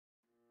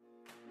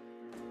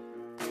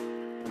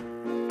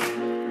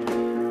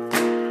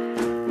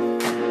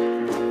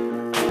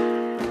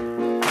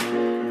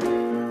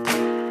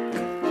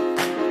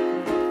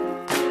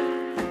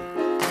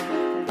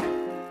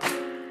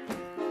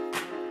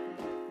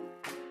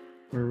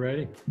We're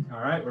ready. All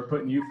right, we're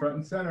putting you front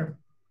and center.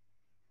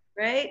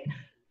 Great.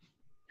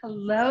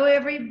 Hello,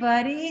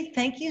 everybody.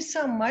 Thank you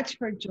so much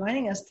for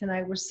joining us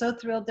tonight. We're so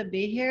thrilled to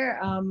be here.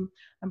 I'm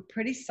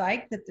pretty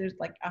psyched that there's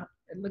like,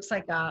 it looks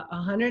like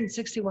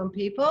 161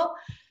 people,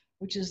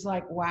 which is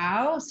like,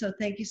 wow. So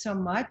thank you so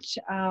much.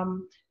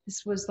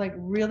 This was like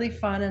really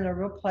fun and a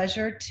real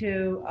pleasure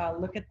to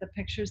look at the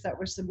pictures that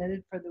were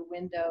submitted for the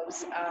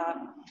Windows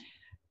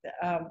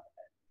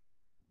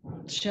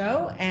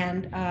show,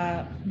 and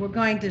we're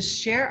going to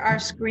share our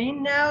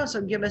screen now, so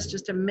give us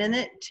just a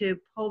minute to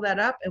pull that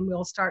up and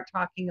we'll start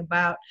talking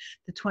about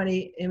the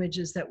 20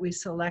 images that we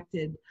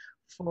selected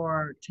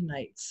for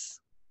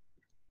tonight's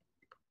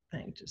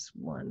thing. Just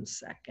 1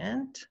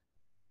 second.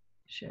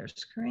 Share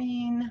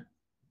screen.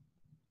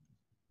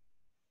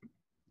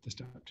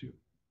 Desktop 2.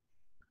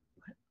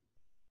 What?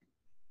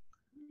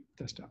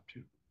 Desktop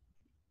 2.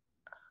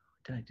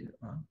 Did I do it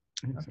wrong?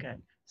 Okay,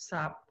 So.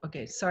 stop.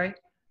 Okay, sorry.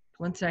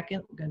 1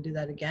 second. We're going to do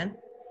that again.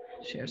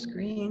 Share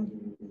screen.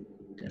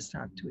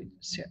 Desktop to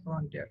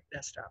wrong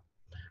desktop.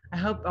 I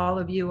hope all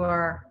of you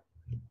are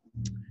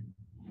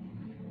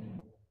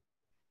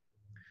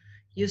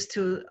used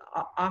to,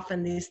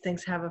 often these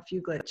things have a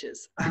few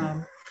glitches.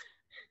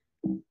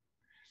 You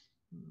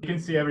can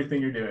see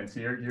everything you're doing, so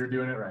you're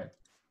doing it right.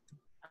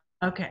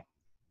 Okay.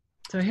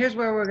 So here's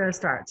where we're going to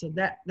start. So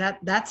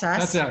that's us.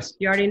 That's us.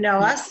 You already know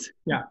us.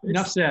 Yeah,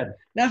 enough said.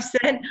 Enough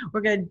said.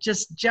 We're going to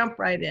just jump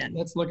right in.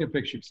 Let's look at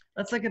pictures.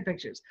 Let's look at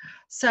pictures.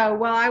 So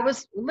while I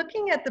was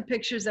looking at the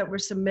pictures that were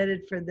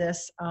submitted for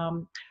this,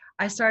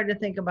 I started to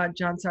think about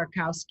John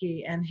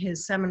Sarkowski and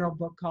his seminal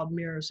book called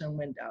Mirrors and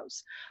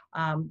Windows.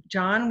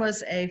 John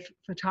was a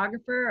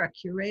photographer, a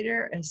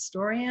curator, a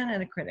historian,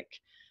 and a critic.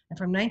 And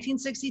from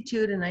 1962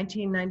 to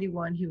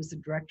 1991, he was the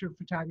director of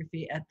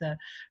photography at the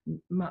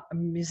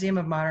Museum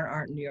of Modern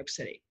Art in New York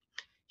City.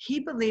 He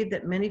believed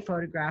that many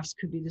photographs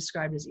could be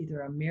described as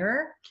either a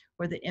mirror,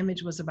 where the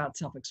image was about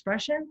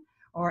self-expression,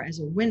 or as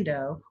a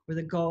window, where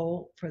the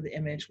goal for the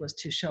image was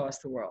to show us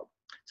the world.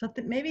 So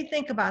maybe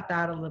think about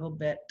that a little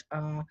bit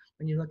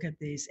when you look at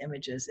these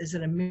images. Is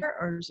it a mirror,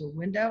 or is it a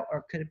window,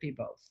 or could it be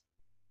both?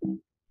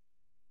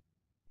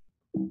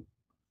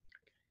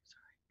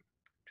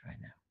 Try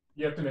now.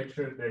 You have to make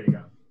sure, there you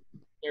go.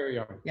 There we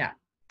go. Yeah.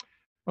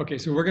 Okay,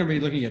 so we're going to be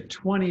looking at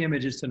 20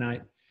 images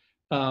tonight.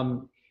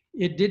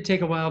 It did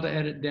take a while to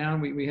edit down.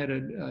 We had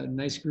a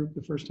nice group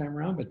the first time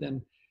around, but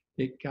then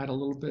it got a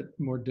little bit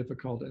more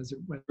difficult as it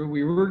went.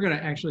 We were going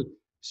to actually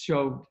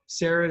show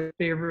Sarah's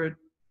favorite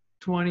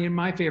 20 and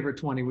my favorite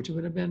 20, which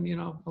would have been, you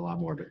know, a lot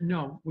more, but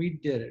no,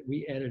 we did it.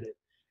 We edited.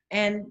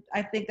 And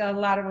I think a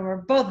lot of them are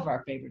both of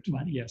our favorite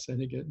 20. Yes, I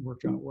think it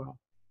worked out well.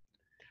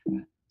 Make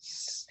sure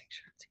it's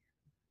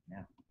here.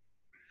 Yeah.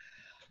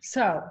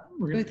 So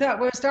we thought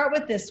we'll start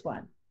with this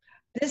one.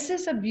 This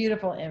is a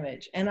beautiful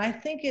image, and I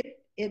think it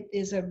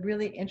is a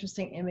really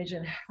interesting image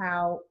in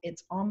how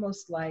it's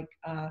almost like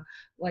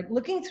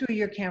looking through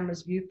your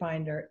camera's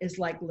viewfinder is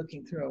like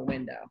looking through a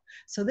window.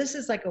 So this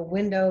is like a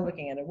window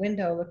looking at a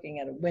window looking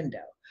at a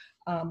window.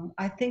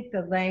 I think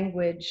the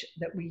language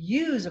that we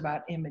use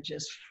about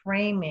images,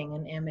 framing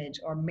an image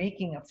or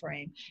making a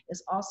frame,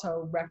 is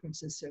also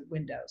references to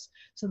windows.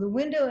 So the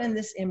window in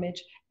this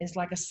image is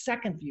like a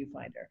second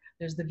viewfinder.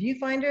 There's the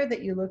viewfinder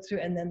that you look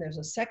through, and then there's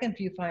a second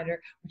viewfinder,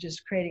 which is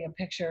creating a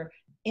picture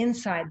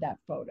inside that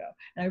photo.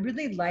 And I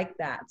really like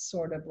that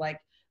sort of like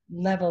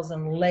levels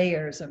and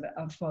layers of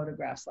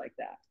photographs like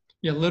that.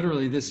 Yeah,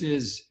 literally, this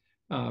is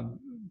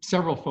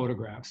several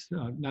photographs,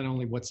 not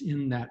only what's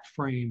in that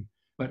frame,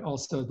 but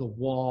also the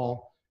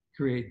wall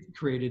creates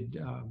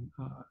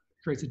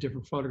a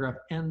different photograph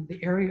and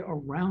the area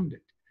around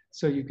it.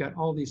 So you've got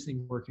all these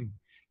things working,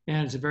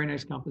 and it's a very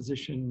nice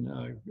composition.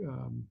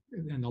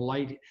 And the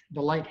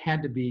light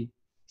had to be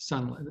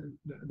sunlit.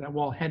 That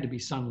wall had to be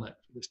sunlit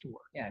for this to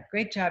work. Yeah,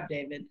 great job,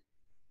 David.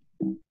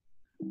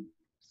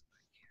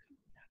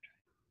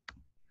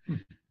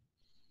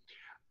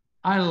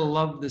 I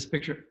love this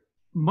picture,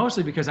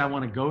 mostly because I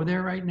want to go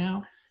there right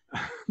now.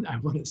 I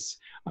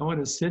want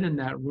to sit in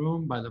that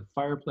room by the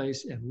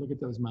fireplace and look at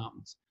those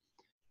mountains.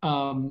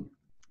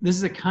 This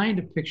is a kind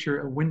of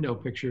picture, a window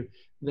picture,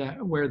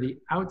 where the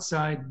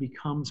outside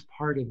becomes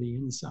part of the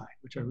inside,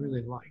 which I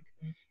really like.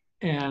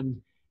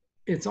 And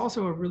it's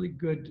also a really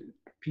good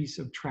piece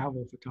of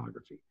travel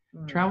photography.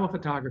 Travel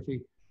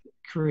photography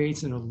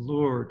creates an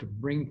allure to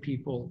bring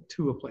people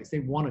to a place.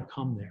 They want to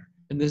come there.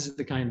 And this is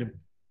the kind of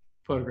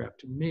photograph,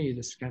 to me,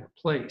 this kind of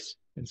place,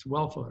 and it's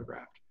well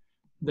photographed,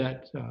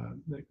 that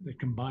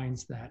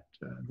combines that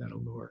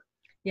allure.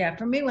 Yeah,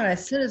 for me,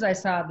 as soon as I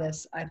saw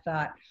this, I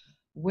thought,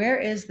 where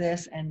is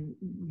this and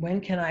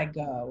when can I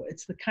go?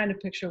 It's the kind of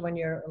picture when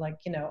you're like,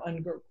 you know,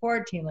 under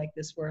quarantine like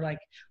this, we're like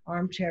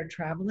armchair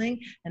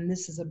traveling, and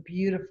this is a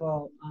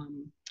beautiful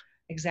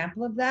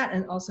example of that.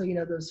 And also, you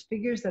know, those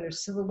figures that are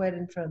silhouetted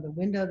in front of the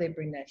window, they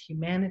bring that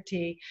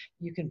humanity.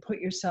 You can put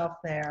yourself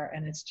there,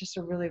 and it's just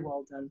a really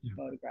well done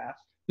photograph.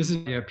 This is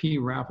P.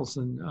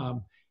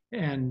 Raffleson,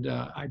 and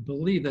I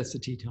believe that's the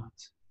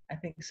Tetons. I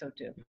think so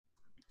too.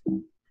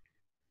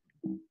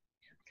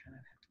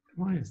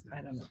 Why is that?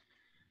 I don't know.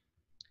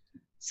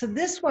 So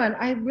this one,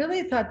 I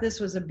really thought this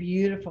was a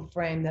beautiful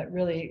frame that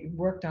really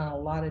worked on a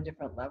lot of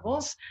different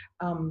levels.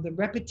 The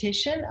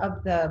repetition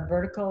of the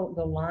vertical,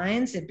 the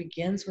lines, it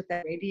begins with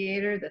that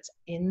radiator that's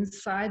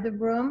inside the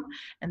room.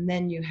 And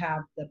then you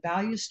have the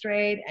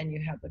balustrade and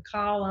you have the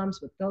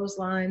columns with those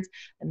lines.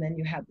 And then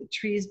you have the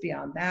trees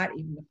beyond that,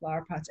 even the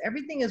flower pots.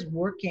 Everything is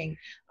working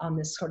on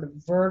this sort of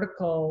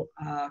vertical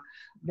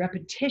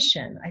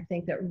repetition, I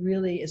think, that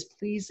really is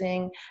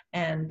pleasing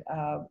and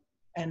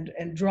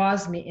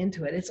draws me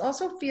into it. It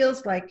also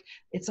feels like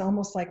it's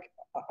almost like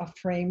a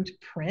framed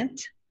print.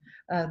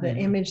 The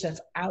image that's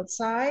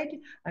outside.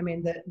 I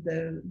mean,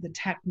 the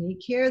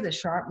technique here, the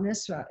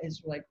sharpness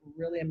is like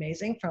really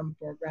amazing from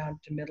foreground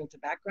to middle to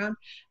background,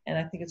 and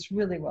I think it's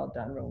really well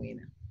done,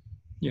 Rowena.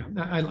 Yeah,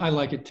 I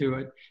like it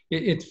too.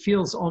 It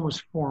feels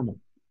almost formal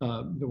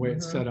the way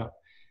it's set up,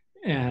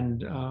 and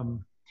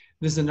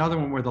this is another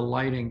one where the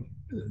lighting,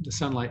 the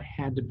sunlight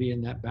had to be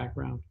in that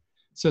background,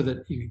 so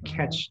that you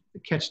catch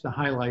the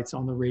highlights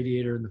on the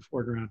radiator in the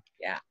foreground.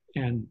 Yeah.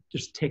 And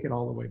just take it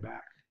all the way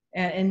back.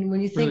 And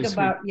when you think Really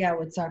about, sweet.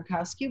 what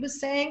Zarkowski was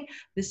saying,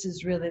 this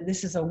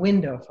is a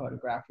window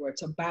photograph where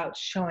it's about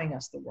showing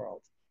us the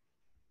world.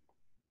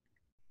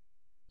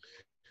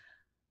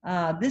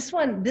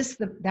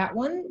 That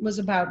one was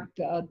about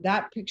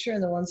that picture,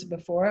 and the ones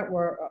before it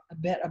were a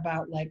bit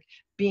about like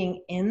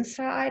being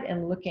inside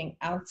and looking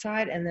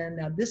outside. And then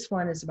this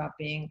one is about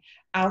being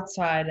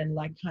outside and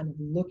like kind of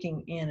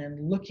looking in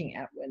and looking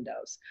at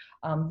windows.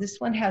 This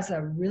one has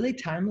a really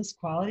timeless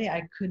quality.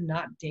 I could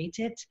not date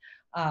it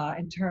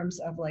in terms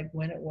of like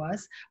when it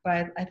was,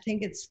 but I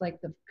think it's like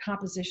the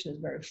composition is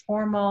very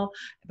formal,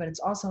 but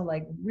it's also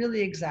like really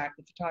exact.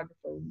 The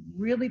photographer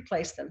really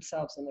placed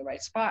themselves in the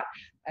right spot.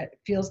 It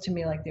feels to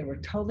me like they were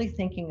totally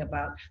thinking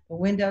about the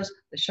windows,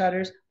 the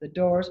shutters, the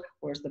doors,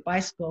 where's the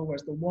bicycle,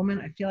 where's the woman.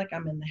 I feel like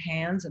I'm in the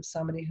hands of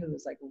somebody who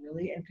is like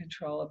really in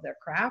control of their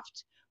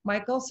craft,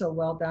 Michael, so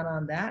well done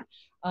on that.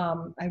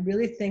 I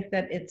really think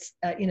that it's,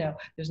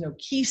 there's no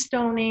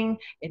keystoning.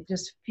 It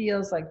just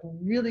feels like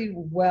really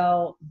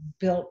well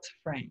built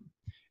frame.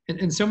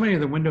 And so many of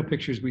the window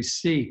pictures we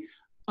see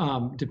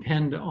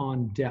depend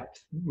on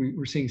depth.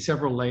 We're seeing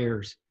several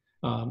layers,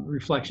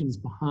 reflections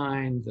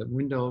behind the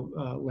window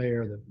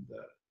layer,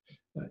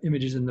 the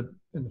images in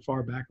the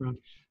far background.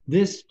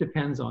 This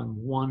depends on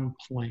one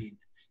plane.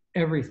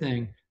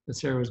 Everything that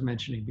Sarah was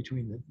mentioning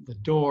between the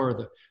door,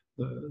 the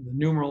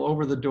numeral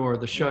over the door,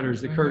 the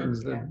shutters, the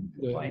curtains, the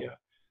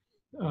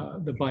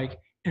bike,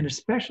 and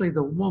especially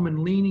the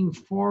woman leaning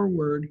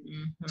forward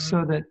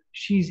so that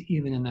she's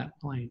even in that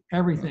plane.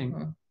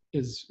 Everything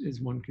is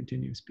one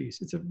continuous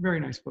piece. It's a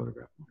very nice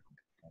photograph.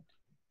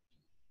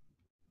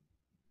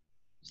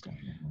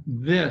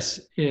 This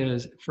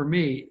is, for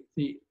me,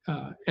 the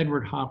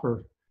Edward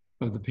Hopper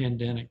of the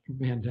pandemic.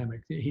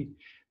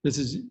 This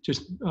is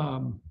just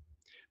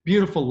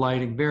beautiful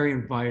lighting, very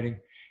inviting.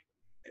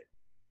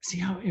 See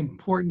how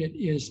important it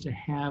is to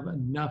have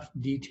enough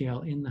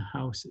detail in the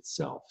house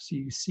itself. So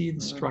you see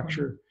the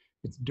structure.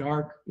 It's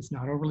dark. It's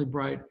not overly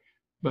bright,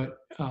 but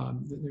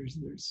there's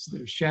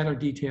shadow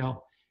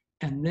detail.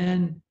 And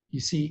then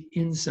you see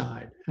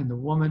inside, and the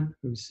woman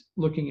who's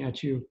looking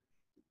at you,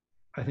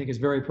 I think, is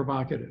very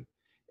provocative.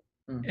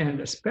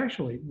 And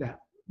especially that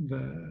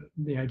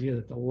the idea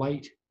that the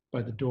light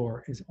by the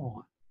door is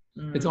on.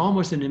 It's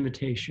almost an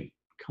invitation,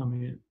 come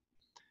in,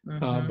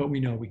 but we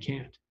know we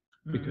can't.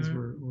 Because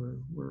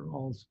we're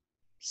all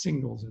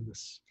singles in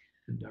this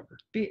endeavor.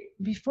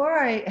 Before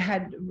I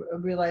had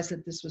realized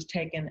that this was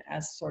taken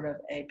as sort of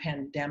a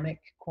pandemic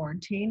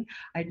quarantine,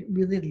 I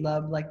really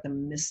loved like the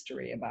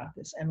mystery about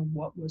this and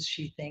what was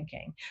she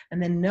thinking.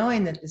 And then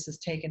knowing that this is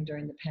taken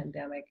during the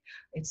pandemic,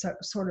 it's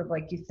sort of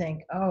like you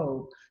think,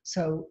 oh,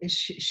 so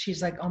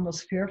she's like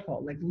almost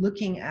fearful, like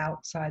looking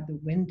outside the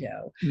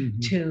window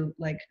to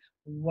like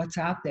what's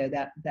out there,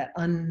 that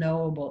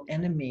unknowable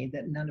enemy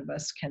that none of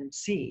us can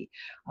see,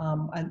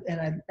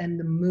 and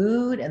the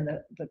mood and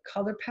the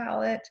color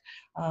palette,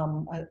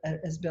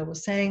 as Bill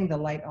was saying, the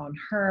light on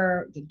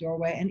her, the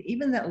doorway, and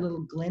even that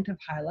little glint of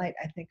highlight,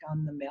 I think,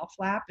 on the mail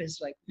flap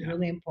is like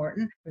really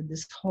important for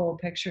this whole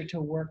picture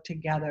to work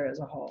together as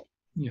a whole.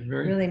 Yeah,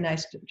 really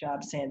nice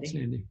job, Sandy.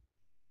 Sandy.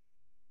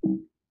 Click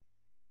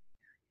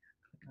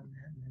on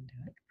that and then do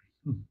it.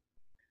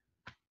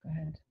 Go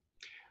ahead.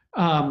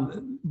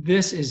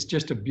 This is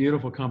just a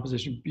beautiful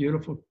composition,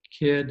 beautiful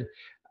kid.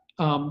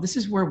 This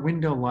is where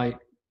window light,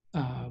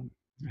 I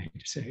hate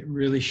to say it,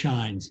 really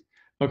shines.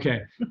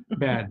 Okay,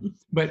 bad.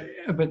 But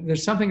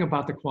there's something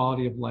about the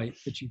quality of light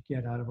that you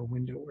get out of a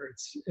window where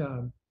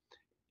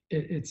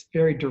it's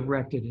very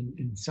directed, and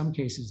in some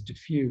cases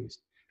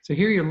diffused. So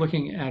here you're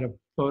looking at a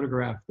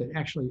photograph that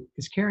actually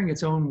is carrying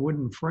its own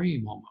wooden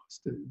frame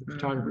almost. The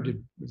photographer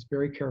was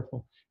very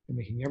careful in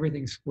making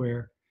everything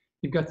square.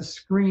 You've got the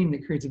screen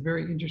that creates a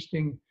very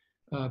interesting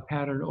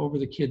pattern over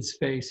the kid's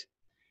face.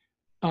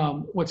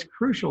 What's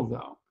crucial,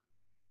 though,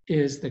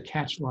 is the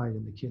catch light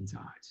in the kid's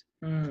eyes.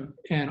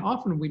 And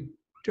often we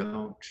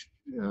don't,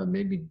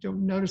 maybe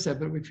don't notice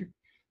that, but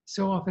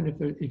so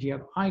often if you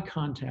have eye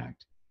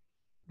contact,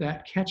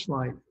 that catch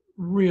light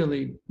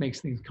really makes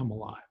things come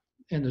alive.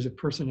 And there's a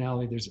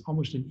personality, there's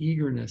almost an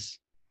eagerness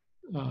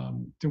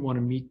to want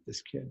to meet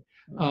this kid.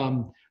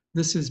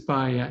 This is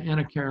by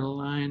Anna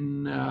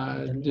Caroline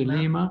de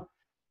Lima.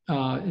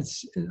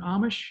 It's an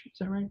Amish, is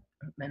that right?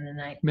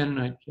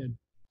 Mennonite kid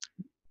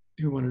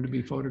who wanted to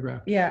be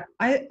photographed. Yeah,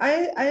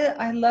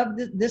 I love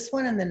this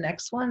one and the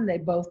next one. They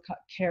both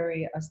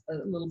carry a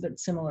little bit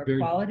similar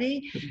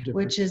quality,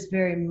 which is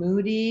very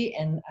moody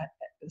and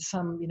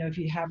some, you know, if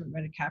you haven't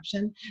read a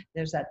caption,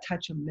 there's that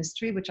touch of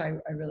mystery, which I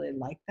really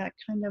like that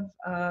kind of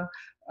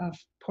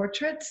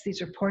portraits.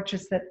 These are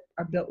portraits that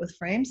are built with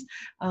frames.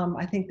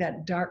 I think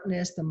that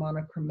darkness, the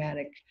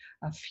monochromatic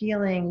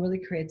feeling really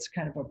creates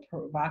kind of a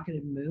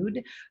provocative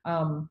mood.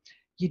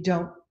 You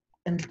don't,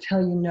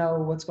 until you know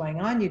what's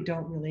going on, you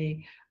don't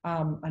really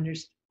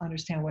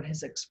understand what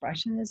his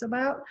expression is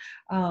about.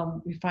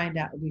 We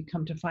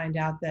come to find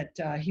out that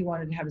he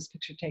wanted to have his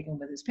picture taken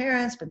with his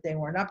parents, but they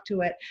weren't up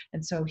to it.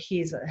 And so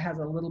has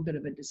a little bit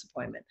of a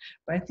disappointment.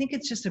 But I think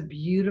it's just a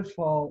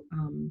beautiful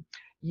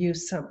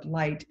use of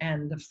light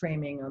and the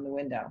framing on the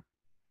window.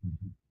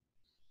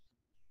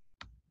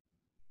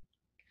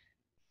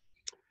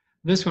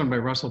 This one by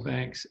Russell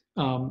Banks.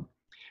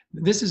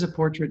 This is a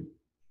portrait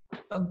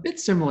a bit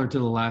similar to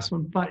the last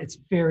one, but it's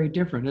very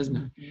different,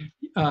 isn't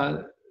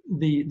it?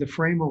 The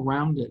frame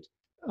around it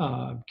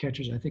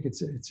catches. I think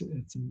it's a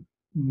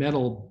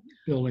metal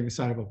building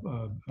inside of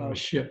a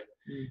ship,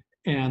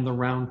 and the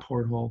round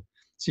porthole.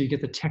 So you get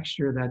the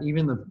texture of that.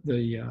 Even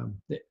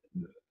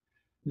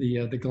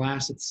the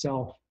glass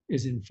itself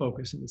is in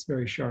focus, and it's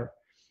very sharp.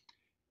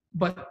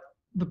 But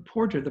the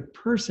portrait, the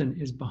person,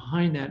 is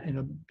behind that and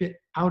a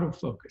bit out of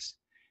focus.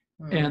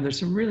 And there's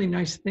some really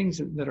nice things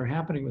that are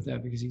happening with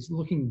that, because he's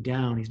looking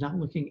down. He's not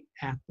looking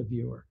at the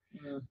viewer.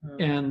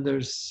 And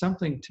there's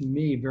something, to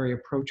me, very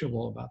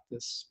approachable about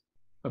this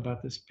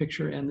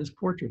picture and this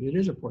portrait. It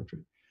is a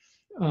portrait.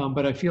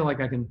 But I feel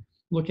like I can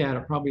look at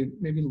it probably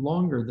maybe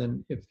longer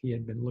than if he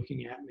had been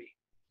looking at me.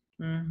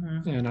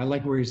 And I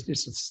like where he's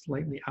just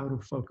slightly out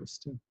of focus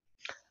too.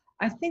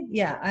 I think,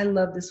 yeah, I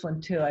love this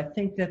one too. I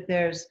think that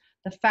there's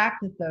the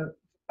fact that the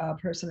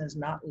person is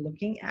not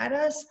looking at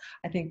us,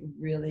 I think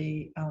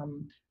really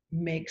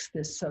makes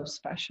this so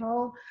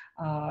special.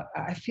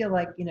 I feel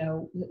like, you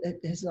know,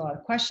 there's a lot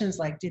of questions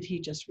like, did he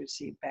just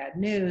receive bad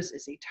news?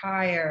 Is he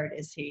tired?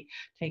 Is he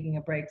taking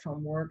a break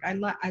from work? I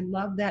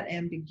love that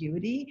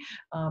ambiguity.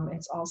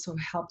 It also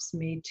helps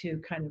me to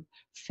kind of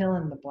fill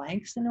in the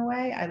blanks in a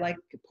way. I like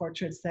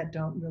portraits that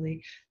don't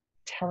really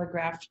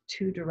telegraph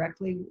too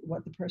directly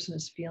what the person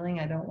is feeling.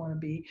 I don't want to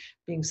be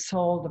being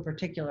sold a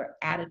particular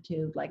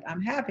attitude, like I'm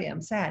happy,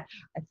 I'm sad.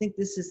 I think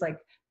this is like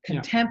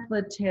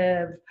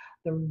contemplative.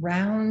 The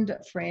round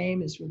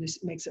frame is really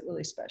makes it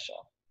really special.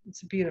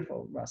 It's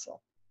beautiful,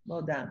 Russell.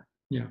 Well done.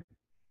 Yeah,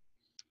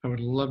 I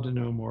would love to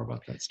know more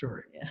about that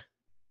story. Yeah.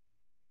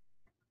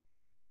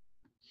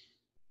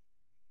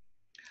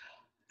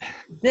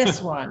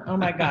 This one, oh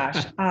my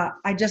gosh,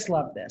 I just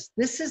love this.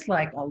 This is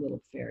like a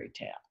little fairy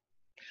tale.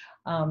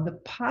 The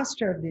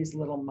posture of these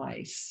little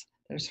mice,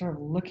 they're sort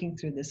of looking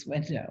through this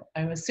window.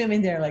 I'm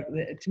assuming they're like,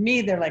 to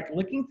me, they're like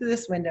looking through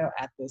this window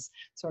at this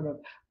sort of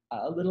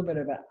a little bit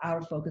of an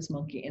out of focus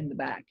monkey in the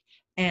back.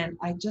 And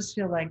I just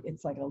feel like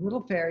it's like a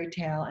little fairy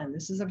tale, and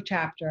this is a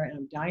chapter, and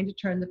I'm dying to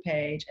turn the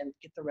page and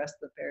get the rest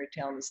of the fairy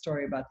tale and the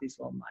story about these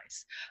little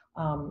mice.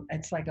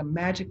 It's like a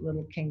magic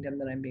little kingdom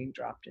that I'm being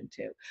dropped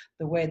into.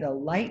 The way the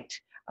light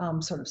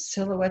sort of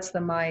silhouettes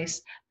the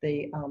mice,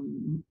 the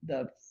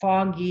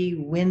foggy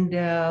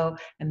window,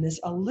 and this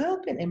a little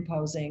bit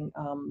imposing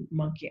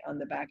monkey on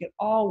the back. It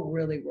all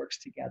really works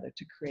together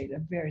to create a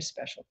very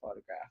special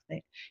photograph.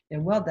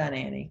 And well done,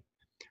 Annie.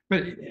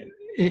 But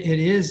it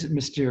is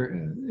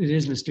mysterious. It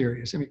is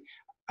mysterious. I mean,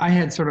 I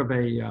had sort of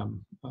a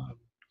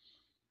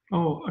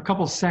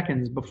couple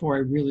seconds before I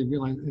really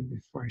realized,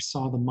 before I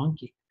saw the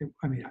monkey.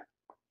 I mean,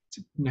 it's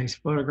a nice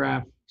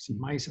photograph, some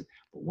mice,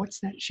 but what's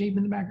that shape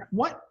in the background?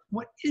 What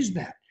is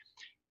that?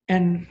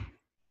 And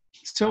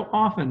so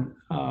often,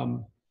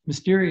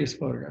 mysterious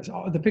photographs,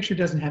 the picture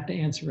doesn't have to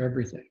answer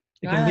everything.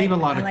 It can leave a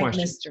lot of questions.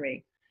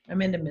 Mystery.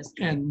 I'm into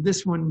mystery. And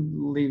this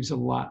one leaves a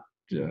lot.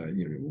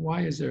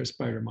 Why is there a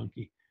spider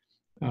monkey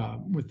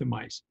with the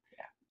mice?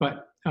 Yeah.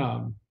 But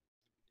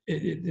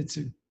it's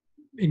an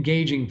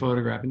engaging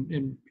photograph,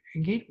 and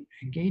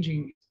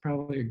engaging is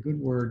probably a good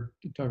word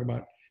to talk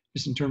about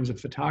just in terms of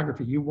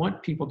photography. You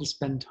want people to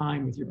spend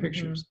time with your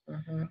pictures.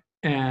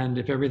 And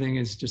if everything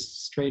is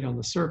just straight on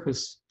the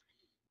surface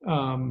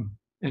and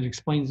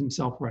explains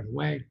himself right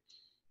away,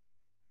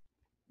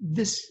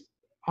 this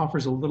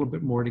offers a little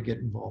bit more to get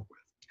involved with.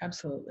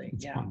 Absolutely.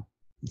 It's fun.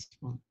 It's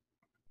fun.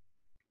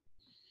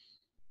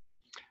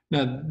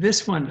 Now,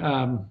 this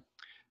one,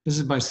 this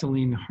is by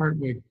Celine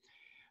Hartwig.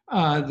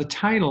 The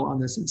title on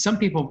this, and some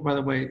people, by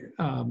the way,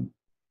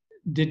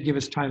 did give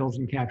us titles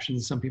and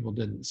captions, some people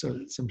didn't, so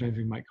sometimes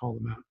we might call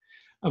them out.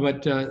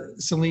 But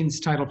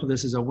Celine's title for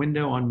this is A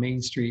Window on Main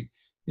Street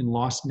in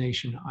Lost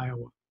Nation,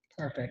 Iowa.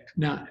 Perfect.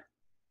 Now,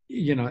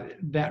 you know,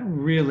 that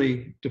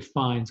really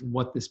defines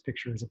what this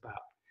picture is about.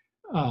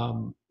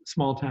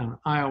 small town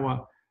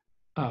Iowa.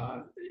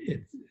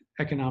 It's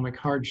economic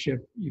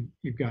hardship.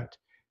 You've got,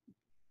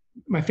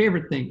 my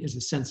favorite thing is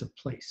a sense of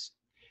place.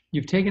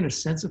 You've taken a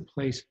sense of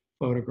place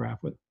photograph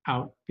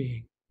without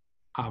being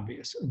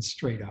obvious and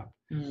straight up.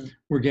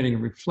 We're getting a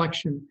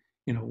reflection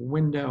in a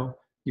window.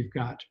 You've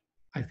got,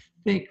 I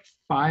think,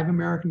 5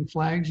 American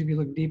flags if you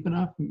look deep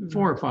enough,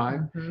 4 or 5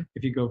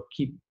 if you go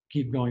keep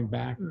going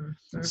back.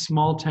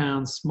 Small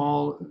towns,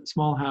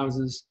 small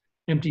houses,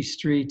 empty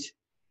street,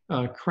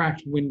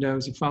 cracked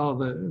windows. You follow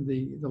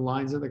the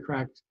lines of the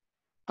cracked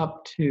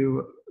up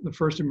to the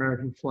first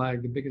American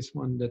flag, the biggest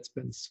one that's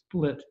been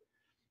split,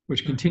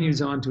 which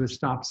continues on to a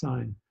stop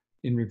sign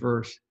in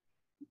reverse.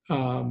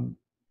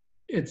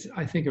 It's,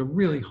 I think, a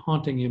really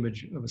haunting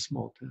image of a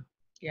small town.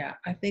 Yeah,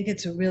 I think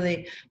it's a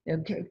really,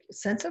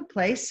 sense of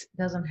place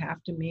doesn't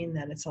have to mean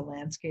that it's a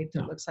landscape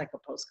that looks like a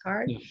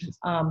postcard.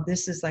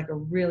 This is like a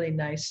really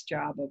nice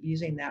job of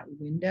using that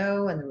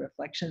window and the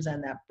reflections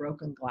and that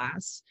broken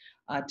glass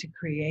to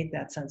create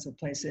that sense of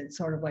place. It's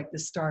sort of like the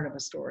start of a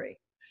story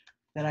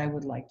that I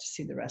would like to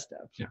see the rest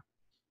of. Yeah,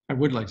 I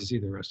would like to see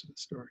the rest of the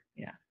story.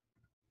 Yeah.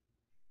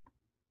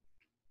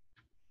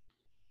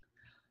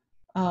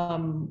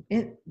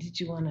 Did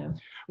you want to?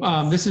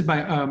 Yes. This is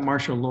by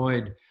Marshall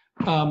Lloyd.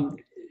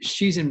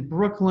 She's in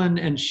Brooklyn,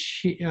 and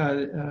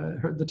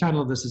the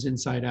title of this is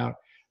Inside Out.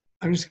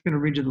 I'm just going to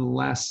read you the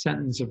last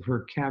sentence of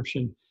her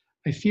caption.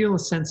 I feel a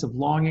sense of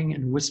longing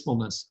and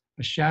wistfulness,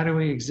 a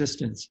shadowy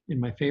existence in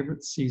my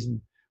favorite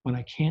season when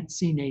I can't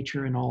see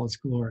nature in all its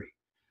glory.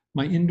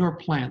 My indoor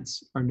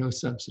plants are no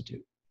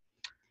substitute.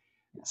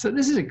 So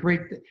this is a great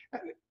thing.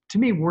 To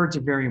me, words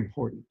are very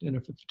important. And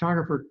if a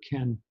photographer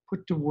can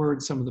put to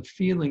words some of the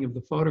feeling of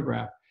the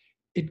photograph,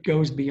 it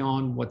goes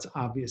beyond what's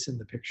obvious in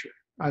the picture.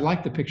 I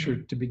like the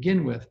picture to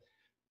begin with,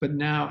 but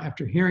now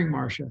after hearing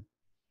Marcia,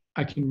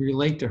 I can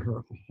relate to her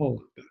a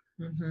whole lot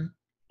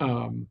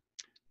better.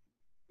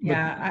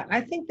 Yeah,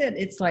 I think that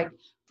it's like,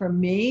 for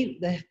me,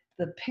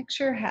 the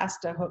picture has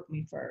to hook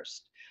me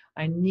first.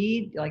 I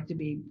need like to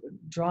be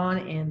drawn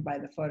in by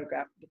the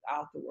photograph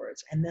without the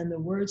words. And then the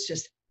words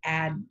just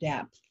add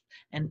depth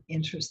and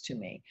interest to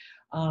me.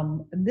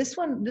 This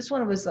one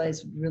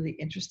was really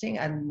interesting.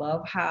 I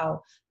love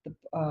how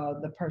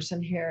the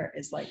person here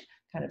is like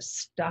kind of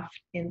stuffed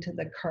into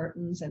the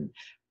curtains and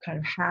kind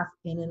of half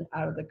in and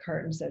out of the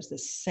curtains. There's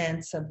this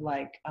sense of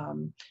like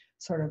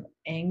sort of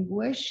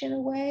anguish in a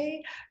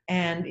way,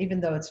 and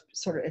even though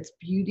it's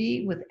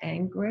beauty with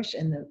anguish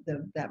and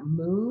that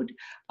mood,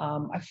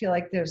 I feel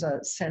like there's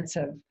a sense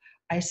of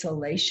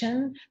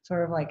isolation,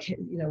 sort of like,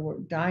 we're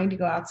dying to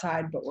go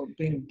outside, but we're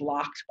being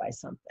blocked by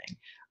something.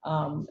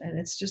 And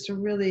it's just a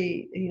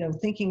really,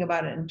 thinking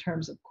about it in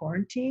terms of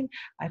quarantine,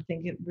 I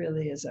think it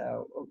really is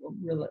a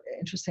really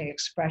interesting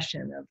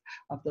expression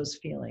of those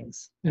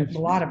feelings that a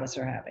lot of us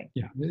are having.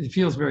 Yeah, it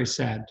feels very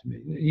sad to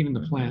me, even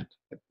the plant.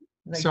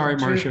 Like sorry,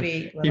 Marcia,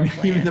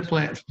 even the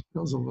plant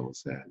feels a little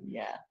sad.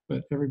 Yeah.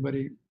 But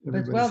everybody.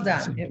 But well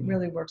done. It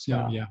really works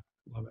well. Yeah,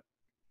 love it.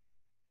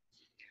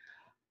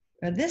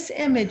 Now, this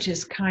image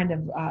is kind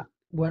of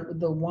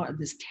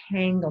this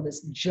tangle,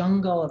 this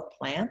jungle of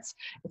plants.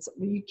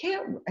 You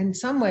can't, in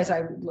some ways,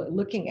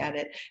 looking at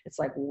it, it's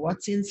like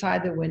what's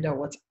inside the window,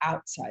 what's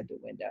outside the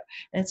window.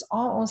 And it's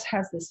almost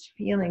has this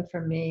feeling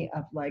for me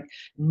of like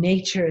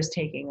nature is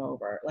taking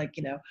over. Like,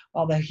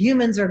 while the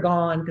humans are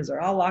gone because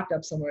they're all locked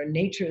up somewhere,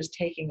 nature is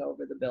taking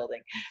over the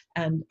building.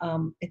 And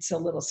it's a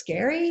little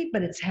scary,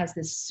 but it has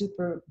this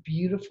super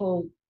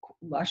beautiful,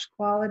 lush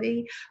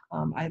quality.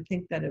 I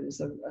think that it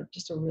was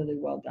just a really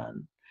well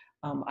done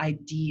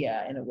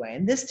idea in a way.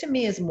 And this to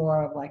me is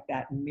more of like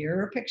that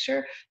mirror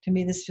picture. To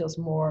me, this feels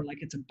more like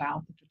it's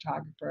about the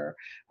photographer,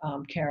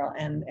 Carol,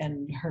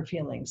 and her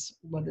feelings.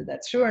 Whether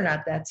that's true or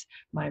not, that's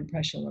my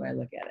impression when I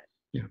look at it.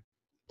 Yeah.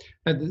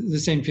 I had the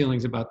same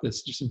feelings about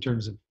this, just in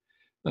terms of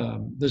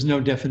there's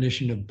no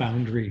definition of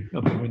boundary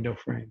of the window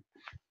frame.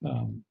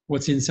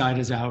 What's inside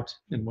is out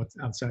and what's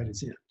outside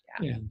is in.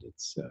 Yeah. And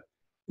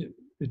it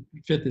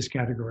fit this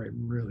category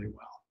really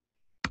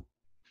well.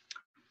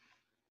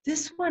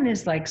 This one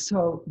is like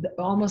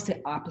almost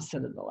the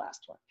opposite of the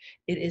last one.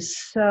 It is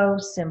so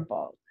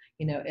simple.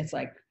 It's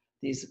like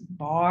these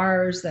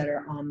bars that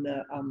are on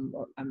the,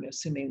 I'm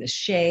assuming the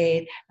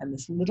shade, and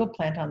this little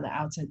plant on the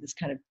outside, this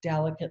kind of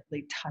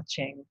delicately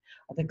touching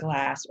of the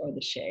glass or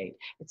the shade.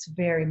 It's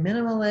very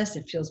minimalist.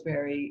 It feels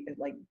very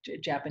like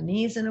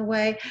Japanese in a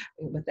way,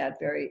 with that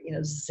very,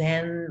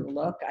 Zen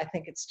look. I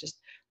think it's just,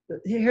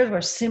 here's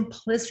where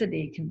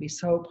simplicity can be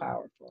so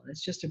powerful. And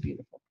it's just a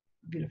beautiful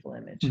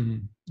image.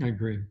 I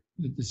agree.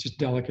 It's just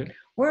delicate.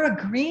 We're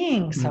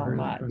agreeing so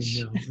much.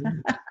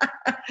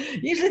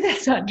 Usually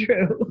that's not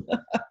true.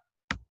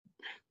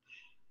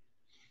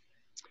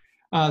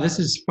 This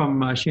is from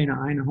Shana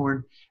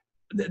Einhorn.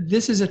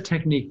 This is a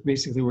technique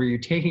basically where you're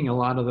taking a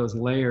lot of those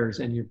layers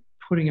and you're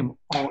putting them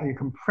all, you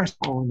compress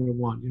all into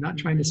one. You're not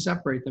trying to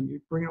separate them,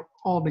 you bring them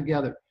all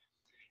together.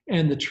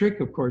 And the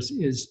trick, of course,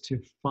 is to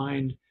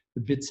find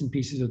the bits and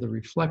pieces of the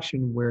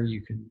reflection where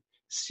you can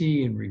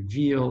see and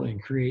reveal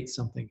and create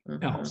something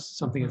else,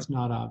 something that's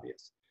not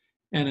obvious.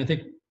 And I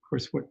think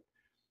course,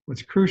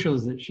 what's crucial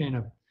is that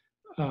Shana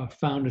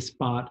found a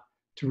spot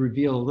to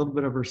reveal a little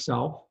bit of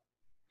herself.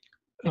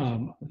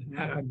 I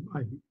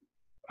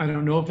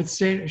don't know if it's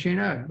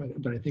Shana,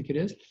 but I think it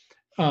is.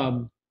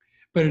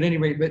 But at any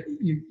rate, but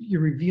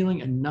you're revealing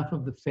enough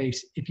of the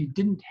face. If you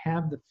didn't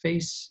have the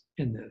face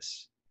in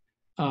this,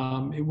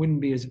 it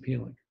wouldn't be as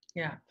appealing.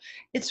 Yeah,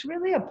 it's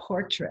really a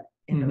portrait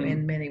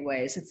in many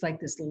ways. It's like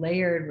this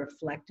layered,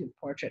 reflective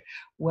portrait,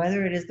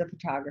 whether it is the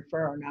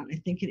photographer or not. I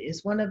think it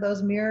is one of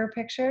those mirror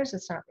pictures.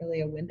 It's not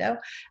really a window.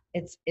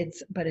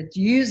 But it's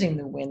using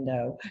the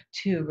window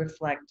to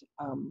reflect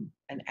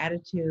an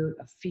attitude,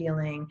 a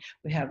feeling.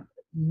 We have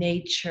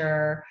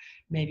nature.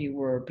 Maybe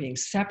we're being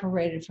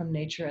separated from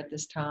nature at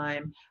this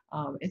time.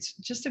 It's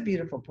just a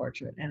beautiful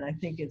portrait, and I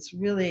think it's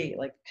really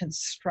like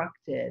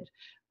constructed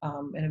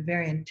in a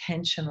very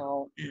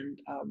intentional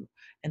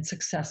and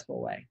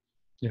successful way.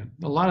 Yeah,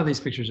 a lot of these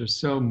pictures are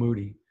so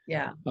moody.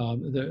 Yeah,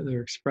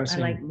 they're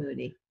expressing. I like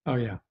moody. Oh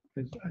yeah,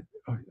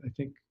 I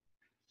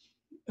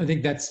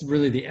think that's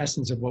really the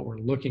essence of what we're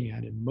looking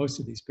at in most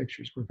of these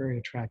pictures. We're very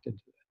attracted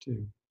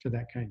to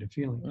that kind of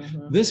feeling.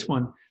 This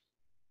one,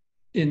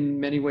 in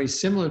many ways,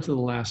 similar to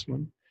the last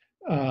one,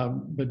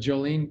 but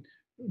Jolene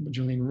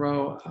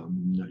Rowe.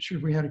 I'm not sure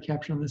if we had a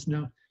caption on this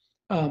now.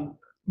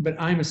 But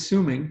I'm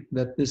assuming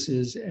that this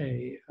is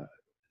a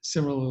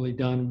similarly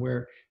done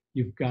where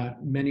you've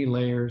got many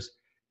layers.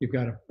 You've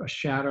got a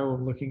shadow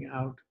looking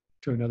out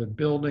to another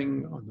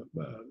building on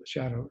the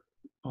shadow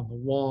on the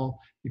wall.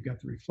 You've got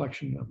the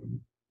reflection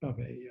of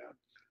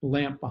a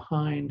lamp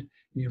behind.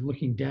 And you're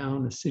looking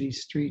down a city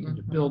street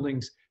into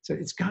buildings. So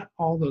it's got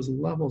all those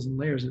levels and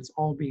layers. And it's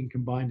all being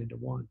combined into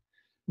one.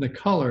 And the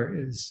color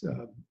is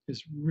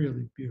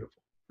really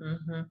beautiful.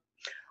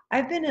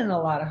 I've been in a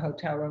lot of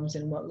hotel rooms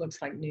in what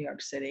looks like New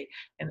York City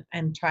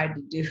and tried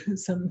to do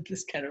some of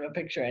this kind of a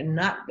picture and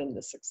not been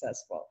this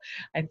successful.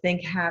 I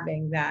think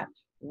having that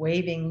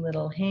waving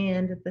little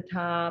hand at the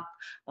top,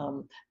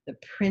 the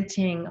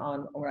printing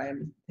on, or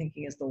I'm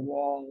thinking is the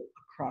wall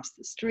across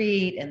the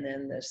street, and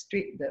then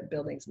the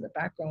buildings in the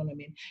background. I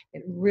mean,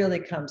 it really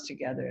comes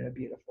together in a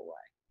beautiful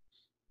way.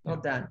 Well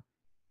done.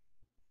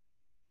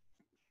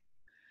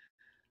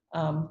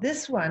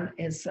 This one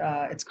is,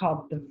 it's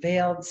called The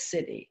Veiled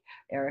City.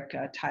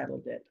 Erica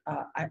titled it.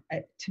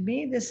 To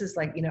me, this is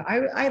like,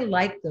 I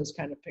like those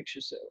kind of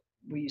pictures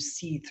where you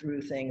see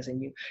through things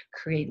and you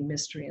create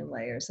mystery and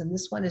layers. And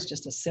this one is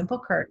just a simple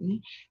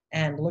curtain,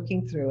 and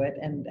looking through it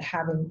and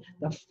having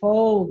the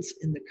folds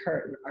in the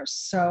curtain are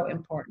so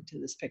important to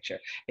this picture.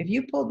 If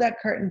you pulled that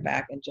curtain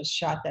back and just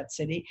shot that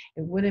city,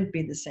 it wouldn't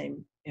be the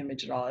same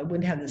image at all. It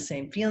wouldn't have the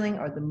same feeling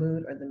or the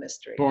mood or the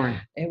mystery.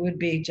 Boring. It would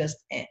be just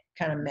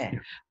kind of meh.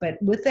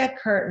 But with that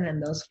curtain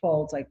and those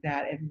folds like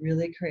that, it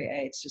really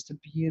creates just a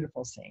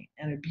beautiful scene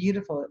and a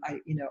beautiful,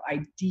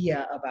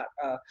 idea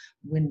about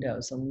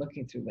windows and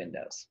looking through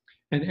windows.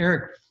 And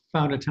Eric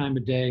found a time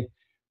of day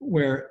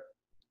where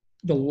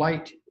the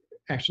light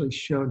actually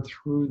showed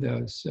through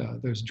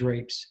those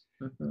drapes.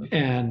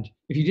 And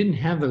if you didn't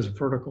have those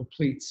vertical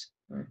pleats,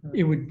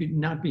 it would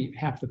not be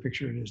half the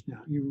picture it is now.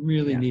 You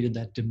really needed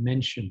that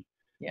dimension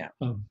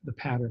of the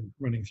pattern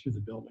running through the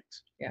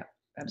buildings. Yeah,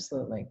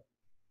 absolutely.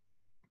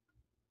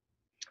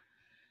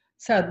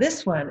 So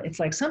this one, it's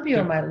like some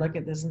people might look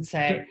at this and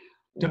say,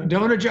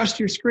 don't adjust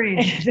your screen.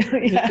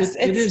 Yes,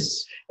 it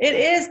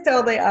is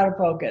totally out of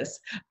focus.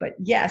 But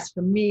yes,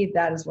 for me,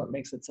 that is what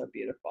makes it so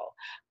beautiful.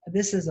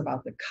 This is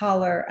about the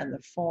color and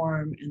the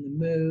form and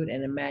the mood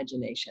and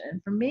imagination. And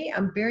for me,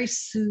 I'm very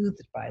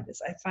soothed by this.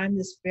 I find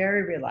this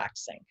very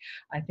relaxing.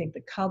 I think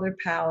the color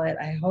palette,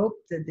 I hope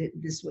that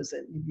this was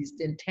these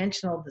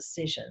intentional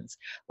decisions,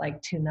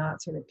 like to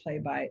not sort of play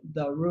by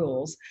the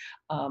rules.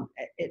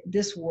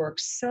 This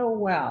works so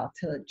well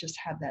to just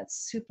have that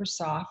super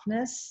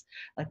softness,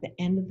 like the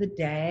end of the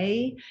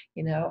day.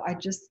 I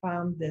just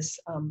found this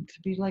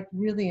to be like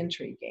really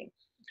intriguing,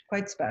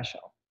 quite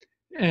special.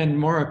 And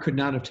Maura could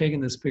not have taken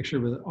this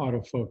picture with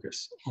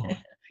autofocus on.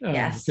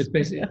 Yes. Because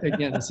basically,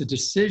 again, it's a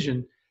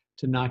decision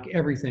to knock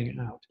everything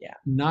out. Yeah.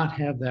 Not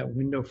have that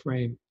window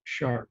frame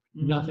sharp,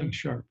 nothing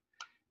sharp.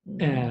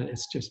 And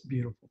it's just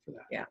beautiful for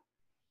that. Yeah.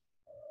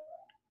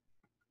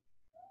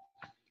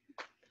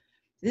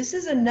 This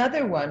is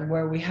another one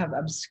where we have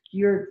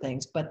obscured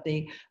things, but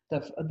the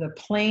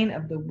plane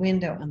of the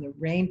window and the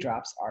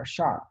raindrops are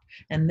sharp.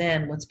 And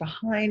then what's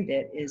behind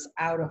it is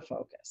out of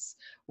focus,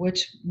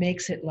 which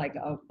makes it like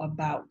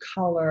about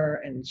color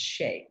and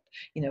shape.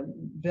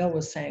 Bill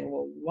was saying,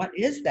 well, what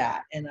is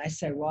that? And I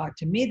said, well,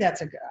 to me,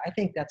 I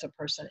think that's a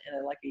person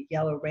in like a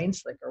yellow rain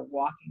slicker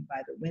walking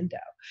by the window.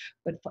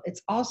 But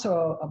it's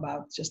also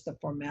about just the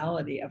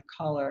formality of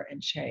color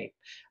and shape.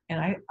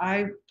 And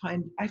I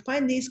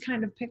find these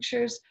kind of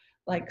pictures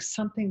like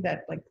something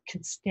that like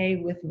can stay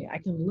with me. I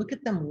can look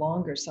at them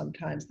longer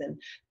sometimes than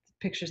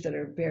pictures that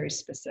are very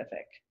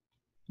specific.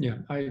 Yeah,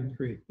 I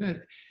agree.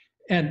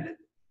 And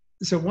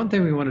so one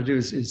thing we want to do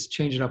is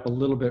change it up a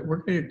little bit. We're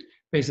going to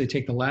basically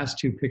take the last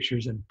two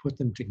pictures and put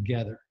them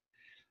together.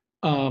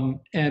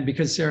 And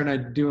because Sarah and I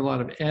do a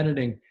lot of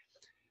editing,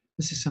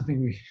 this is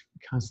something we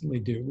constantly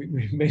do.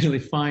 We basically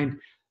find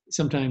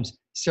sometimes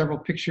several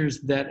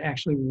pictures that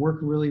actually work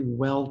really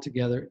well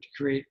together to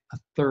create a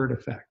third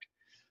effect.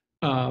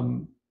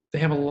 They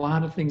have a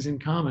lot of things in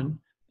common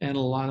and a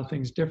lot of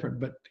things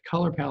different, but the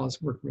color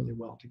palettes work really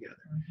well together.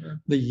 Mm-hmm.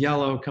 The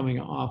yellow coming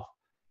off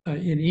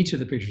in each of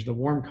the pictures, the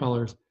warm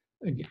colors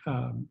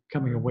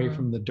coming away Mm-hmm.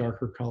 from the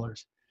darker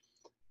colors.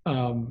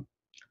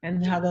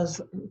 And how those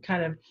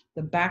kind of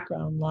the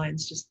background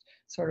lines just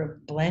sort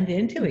of blend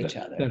into each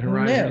other. That Who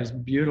horizon knew? is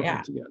beautiful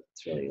Yeah. together.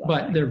 It's really lovely.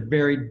 But they're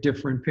very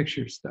different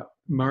pictures, though.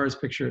 Marr's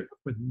picture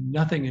with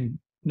nothing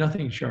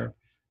sharp,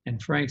 and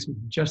Frank's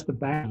with just the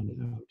background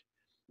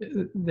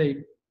out.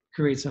 They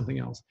create something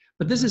else.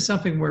 But this is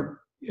something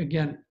where,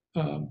 again,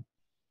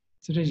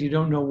 sometimes you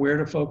don't know where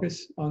to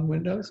focus on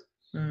windows.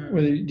 Mm.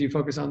 Whether do you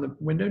focus on the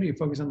window, do you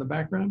focus on the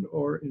background,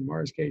 or in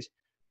Marr's case,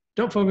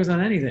 don't focus on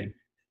anything.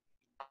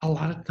 A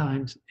lot of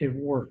times it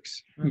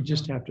works. You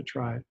just have to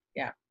try it.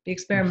 Yeah, be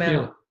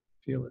experimental.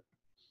 Feel it.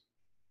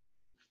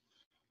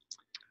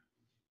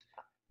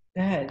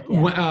 Go ahead.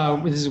 Yeah.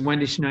 This is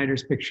Wendy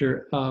Schneider's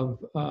picture of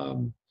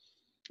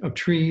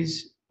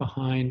trees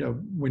behind a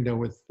window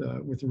with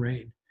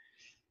rain,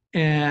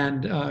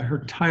 and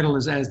her title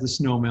is "As the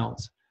Snow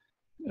Melts,"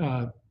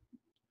 and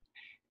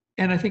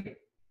I think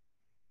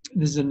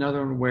this is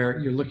another one where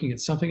you're looking at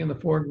something in the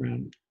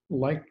foreground,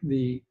 like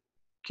the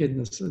kid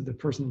the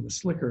person in the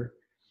slicker,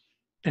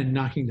 and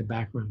knocking the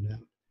background out.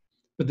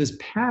 But this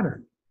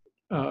pattern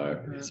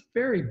is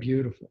very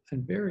beautiful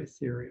and very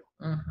ethereal,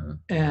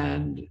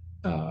 and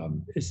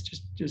it's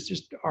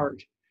just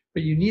art.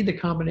 But you need the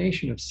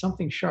combination of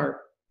something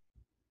sharp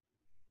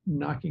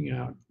knocking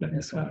out that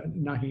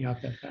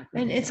background.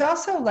 And it's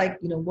also like,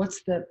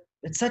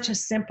 it's such a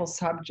simple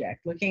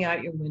subject. Looking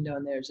out your window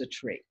and there's a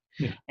tree.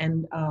 Yeah.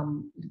 And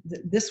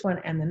this one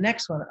and the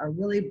next one are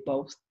really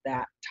both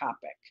that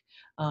topic.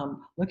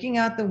 Looking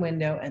out the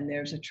window and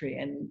there's a tree,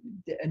 and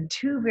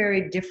two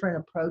very different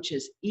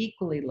approaches,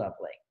 equally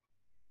lovely.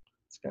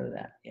 Let's go to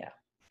that. Yeah.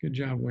 Good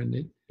job,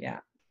 Wendy. Yeah.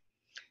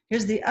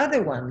 Here's the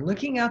other one,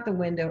 looking out the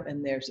window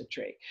and there's a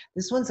tree.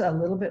 This one's a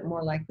little bit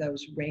more like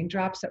those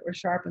raindrops that were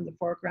sharp in the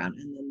foreground,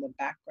 and then the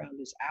background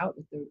is out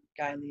with the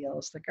guy in the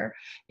yellow slicker.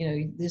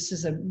 This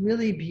is a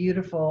really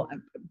beautiful, a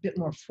bit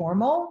more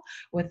formal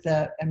with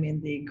the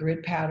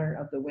grid pattern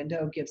of the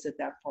window gives it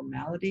that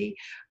formality.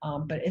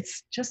 But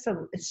it's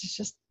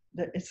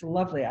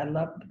lovely. I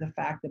love the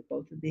fact that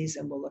both of these,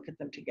 and we'll look at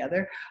them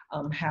together,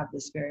 have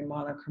this very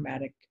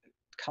monochromatic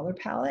color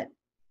palette.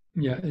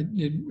 Yeah,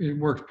 it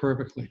works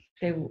perfectly.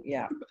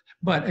 Yeah.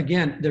 But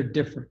again, they're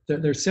different.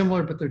 They're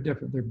similar, but they're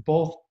different. They're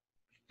both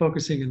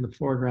focusing in the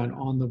foreground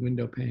on the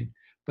window pane,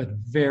 but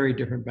very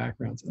different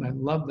backgrounds. And I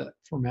love that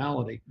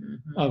formality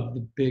of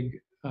the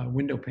big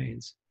window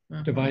panes,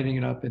 dividing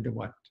it up into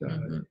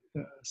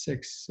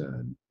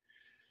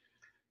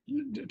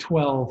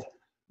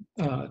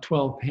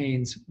 12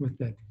 panes with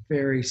that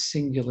very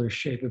singular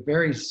shape, a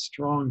very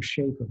strong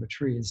shape of a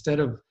tree instead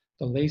of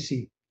the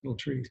lacy little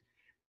trees.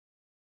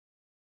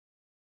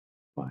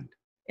 Fine.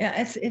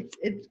 Yeah,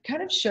 it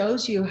kind of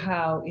shows you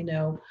how,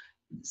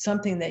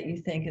 something that you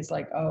think is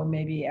like, oh,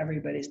 maybe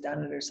everybody's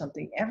done it or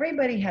something.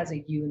 Everybody has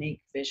a unique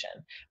vision,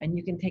 and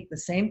you can take the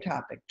same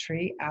topic,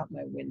 tree out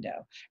my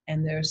window,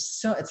 and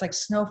it's like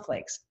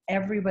snowflakes.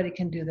 Everybody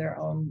can do their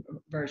own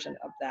version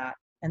of that.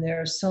 And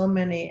there are so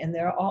many, and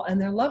they're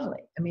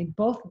lovely. I mean,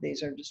 both of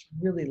these are just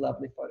really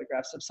lovely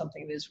photographs of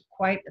something that is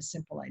quite a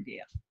simple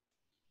idea.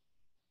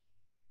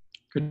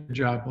 Good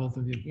job, both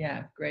of you.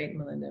 Yeah, great,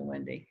 Melinda and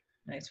Wendy.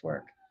 Nice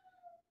work.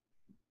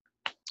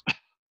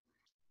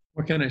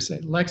 What can I say?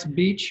 Lex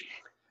Beach.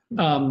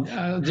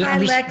 Hi,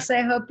 Lex.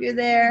 I hope you're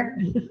there.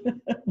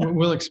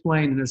 We'll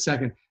explain in a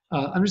second.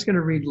 I'm just going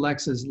to read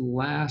Lex's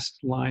last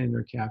line in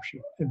her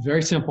caption. It's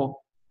very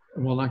simple.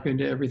 We'll not go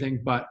into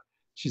everything, but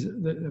she's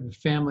a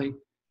family,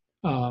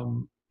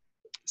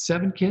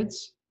 7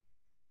 kids,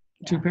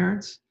 2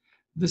 parents.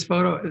 This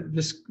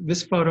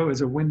photo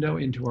is a window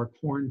into our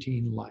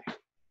quarantine life.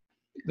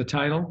 The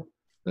title,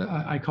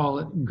 I call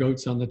it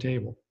 "Goats on the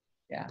Table."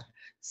 Yeah.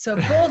 So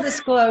full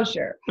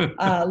disclosure,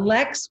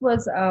 Lex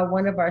was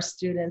one of our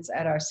students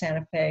at our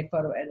Santa Fe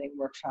photo editing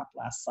workshop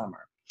last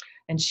summer.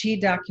 And she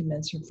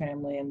documents her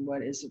family in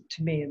what is,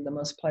 to me, the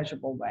most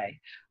pleasurable way.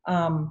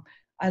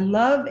 I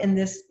love in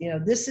this,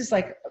 this is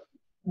like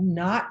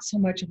not so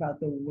much about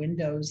the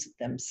windows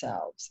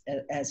themselves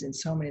as in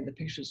so many of the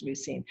pictures we've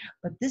seen,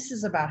 but this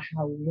is about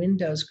how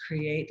windows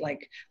create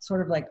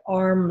sort of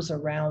arms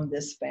around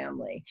this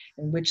family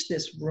in which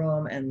this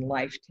room and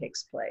life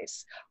takes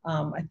place.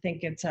 I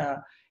think it's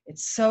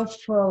so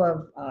full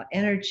of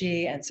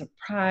energy and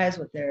surprise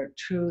with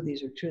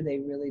these are true. They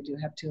really do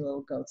have 2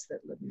 little goats that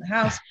live in the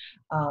house.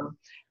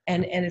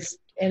 And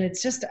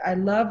it's just, I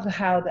love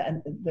how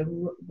the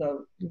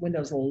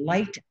windows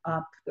light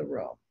up the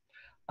room.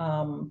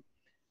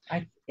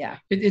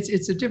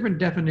 It's a different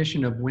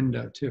definition of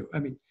window too. I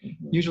mean,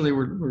 usually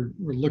we're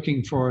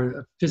looking for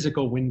a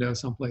physical window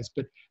someplace,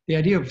 but the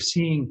idea of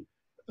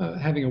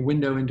having a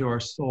window into our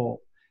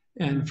soul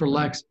And for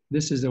Lex,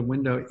 this is a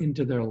window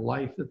into their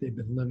life that they've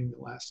been living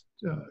the last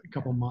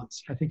couple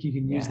months. I think you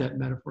can use that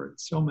metaphor in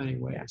so many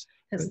ways.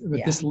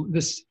 But this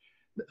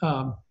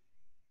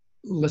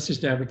let's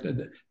just advocate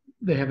that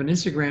they have an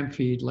Instagram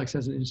feed. Lex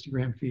has an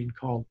Instagram feed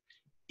called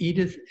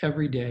Edith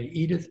Every Day.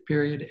 Edith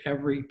period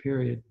every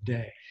period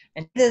day.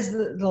 And there's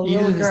the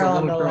little girl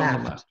on the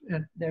left.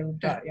 And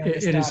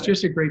it is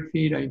just a great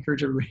feed. I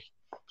encourage everybody,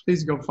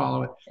 please go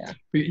follow it. Yeah.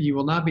 You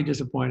will not be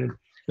disappointed.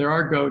 There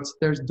are goats,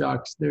 there's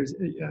ducks, there's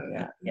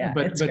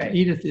but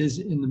Edith is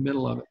in the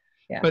middle of it.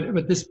 Yeah.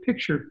 But this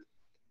picture,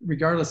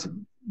 regardless,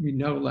 we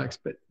know Lex,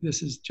 but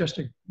this is just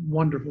a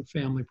wonderful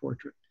family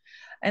portrait.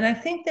 And I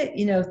think that,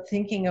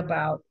 thinking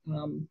about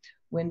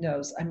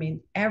windows, I mean,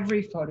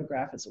 every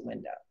photograph is a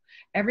window.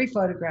 Every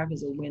photograph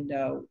is a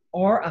window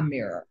or a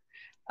mirror.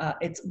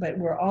 But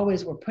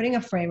we're putting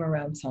a frame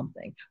around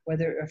something,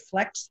 whether it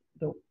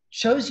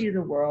shows you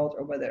the world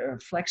or whether it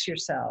reflects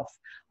yourself.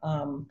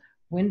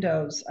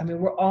 Windows, I mean,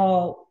 we're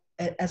all,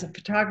 as a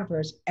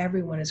photographers,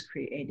 everyone is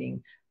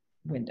creating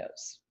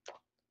windows.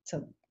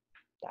 So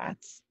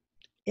that's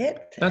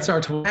it. That's our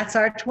 20. That's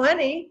our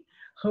 20.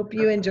 Hope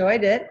you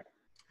enjoyed it.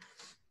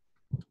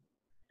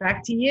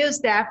 Back to you,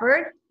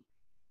 Stafford.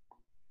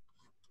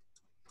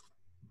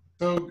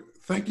 So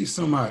thank you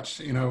so much.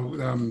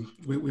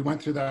 We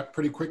went through that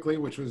pretty quickly,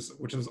 which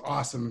was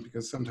awesome,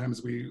 because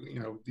sometimes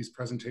these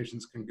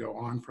presentations can go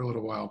on for a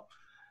little while.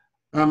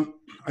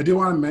 I do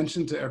want to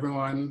mention to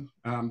everyone,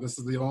 this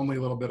is the only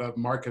little bit of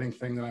marketing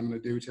thing that I'm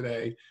going to do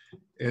today,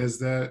 is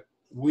that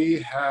we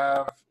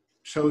have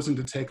chosen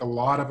to take a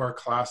lot of our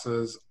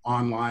classes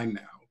online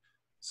now.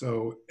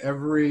 So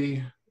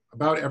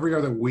about every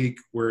other week,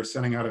 we're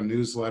sending out a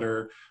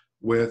newsletter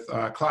with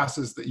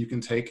classes that you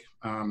can take.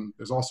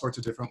 There's all sorts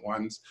of different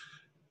ones.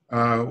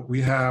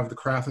 We have the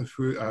Craft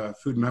of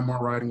Food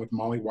Memoir Writing with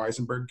Molly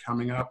Weisenberg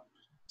coming up,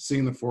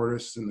 Seeing the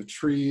Forests and the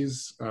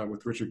Trees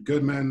with Richard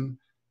Goodman.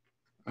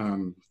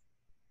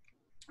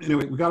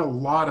 Anyway, we got a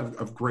lot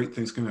of great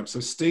things coming up. So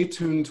stay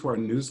tuned to our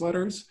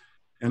newsletters,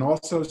 and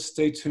also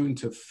stay tuned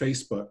to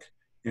Facebook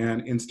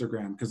and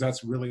Instagram, because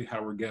that's really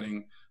how we're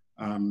getting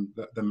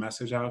the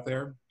message out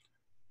there.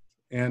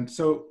 And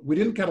so we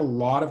didn't get a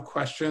lot of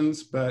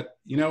questions, but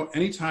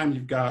anytime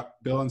you've got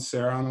Bill and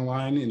Sarah on the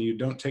line and you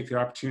don't take the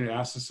opportunity to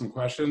ask us some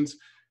questions,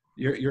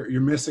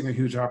 you're missing a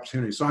huge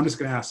opportunity. So I'm just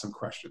going to ask some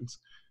questions.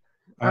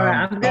 All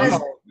right, I'm gonna.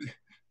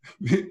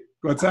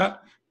 What's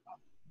that?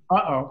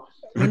 Uh-oh.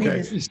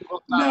 Okay.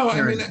 No,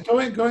 I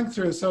mean, going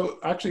through. So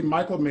actually,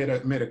 Michael made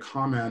a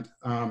comment.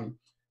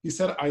 He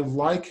said, "I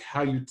like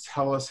how you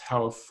tell us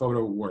how a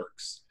photo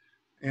works."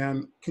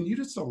 And can you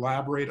just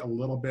elaborate a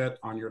little bit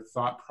on your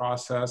thought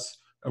process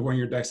of when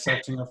you're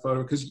dissecting a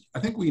photo? Because I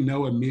think we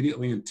know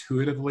immediately,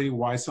 intuitively,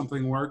 why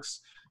something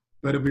works,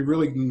 but it'd be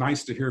really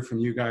nice to hear from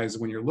you guys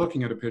when you're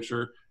looking at a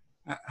picture.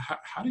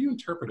 How do you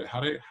interpret it?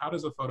 How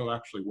does a photo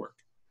actually work?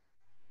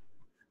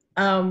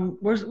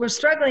 We're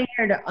struggling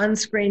here to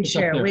unscreen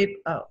share.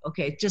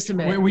 Okay, just a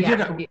minute. We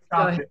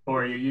stopped it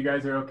for you. You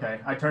guys are okay.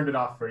 I turned it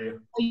off for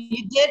you.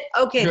 You did?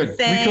 Okay, good.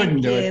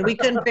 Thank you. We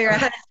couldn't figure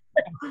out.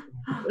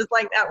 It was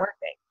like not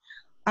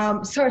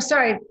working.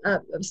 Sorry,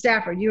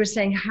 Stafford, you were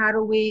saying, how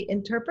do we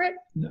interpret?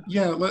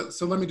 Yeah,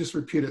 so let me just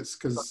repeat it,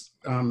 because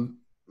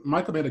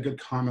Michael made a good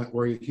comment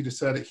where he just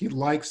said he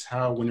likes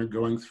how when you're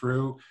going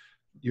through,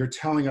 you're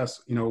telling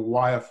us,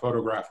 why a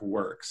photograph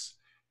works.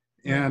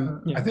 And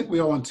I think we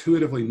all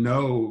intuitively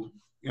know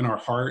in our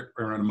heart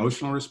or an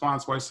emotional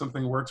response why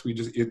something works.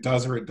 It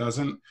does or it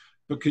doesn't.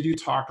 But could you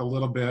talk a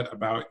little bit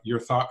about your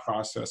thought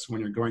process when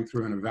you're going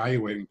through and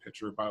evaluating a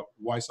picture about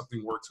why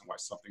something works and why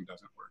something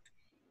doesn't work?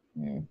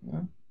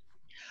 Mm-hmm.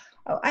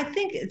 Oh, I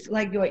think it's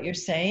like what you're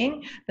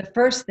saying. The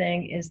first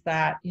thing is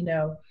that,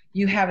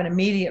 you have an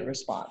immediate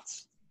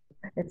response.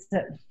 It's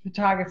that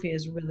photography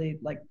is really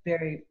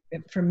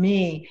for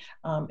me,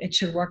 it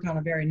should work on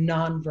a very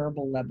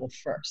nonverbal level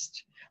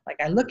first. Like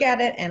I look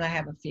at it and I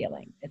have a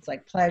feeling. It's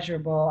like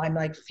pleasurable. I'm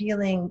like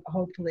feeling,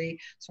 hopefully,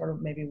 sort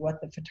of maybe what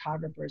the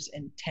photographer's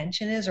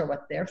intention is or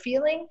what they're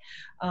feeling.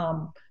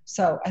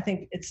 So I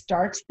think it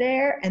starts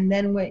there. And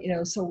then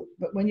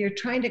but when you're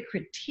trying to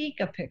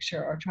critique a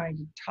picture or trying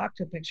to talk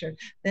to a picture,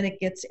 then it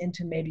gets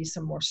into maybe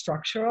some more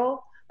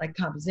structural, like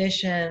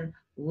composition,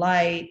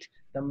 light,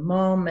 the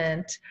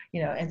moment,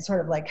 and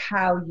sort of like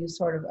how you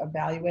sort of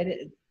evaluate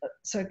it.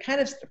 So it kind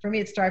of, for me,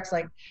 it starts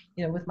like,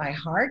 with my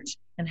heart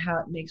and how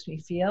it makes me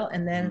feel.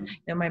 And then,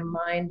 my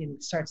mind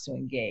starts to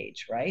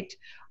engage, right?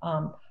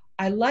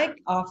 I like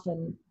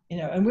often,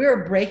 and we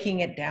were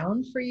breaking it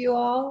down for you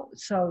all.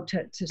 So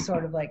to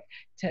sort of like,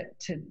 to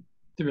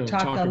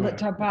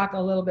talk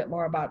a little bit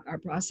more about our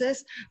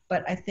process.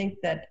 But I think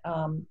that,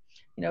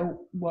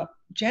 what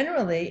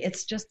generally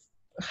it's just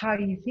how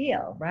you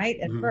feel, right?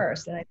 At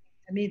first. And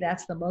to me,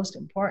 that's the most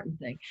important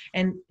thing.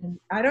 And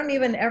I don't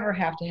even ever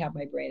have to have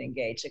my brain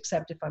engaged,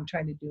 except if I'm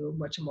trying to do a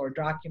much more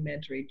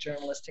documentary,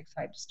 journalistic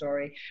type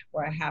story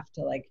where I have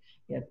to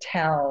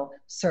tell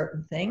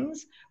certain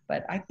things.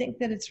 But I think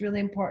that it's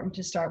really important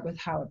to start with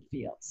how it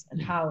feels and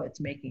how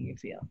it's making you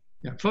feel.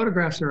 Yeah,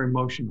 photographs are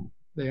emotional.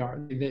 They are.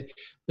 They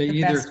The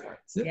either best ones,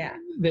 yeah.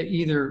 they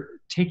either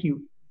take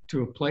you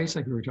to a place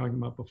like we were talking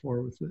about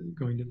before with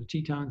going to the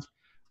Tetons,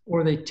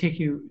 or they take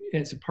you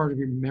as a part of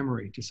your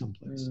memory to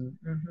someplace.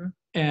 Mm-hmm.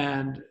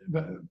 And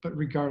but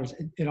regardless,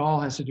 it all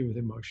has to do with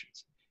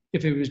emotions.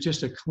 If it was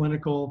just a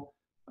clinical,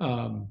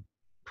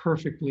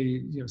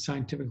 perfectly,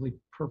 scientifically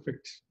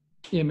perfect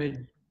image,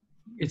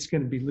 it's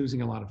going to be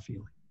losing a lot of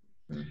feeling.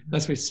 Mm-hmm.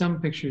 That's why some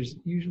pictures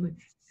usually,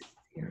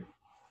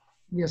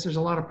 yes, there's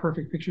a lot of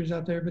perfect pictures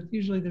out there, but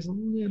usually there's a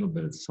little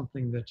bit of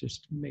something that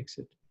just makes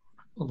it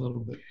a little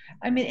bit.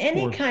 I mean,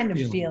 any Or kind of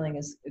feeling. feeling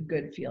is a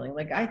good feeling.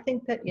 Like, I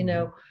think that,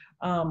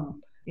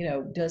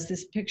 Mhm. does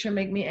this picture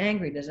make me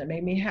angry? Does it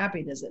make me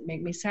happy? Does it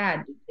make me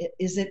sad?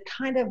 Is it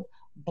kind of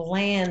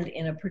bland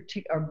in a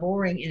particular, or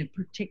boring in a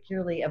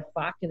particularly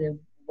evocative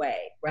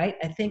way, right?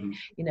 I think,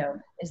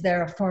 Mhm. is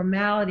there a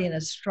formality and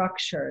a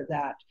structure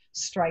that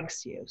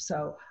strikes you?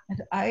 So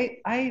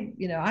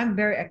I'm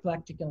very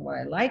eclectic in what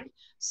I like.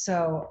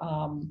 So,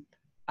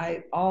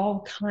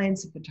 all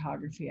kinds of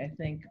photography, I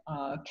think,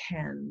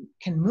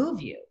 can move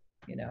you,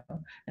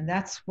 and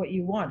that's what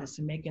you want, is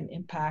to make an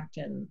impact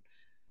and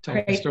Tell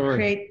a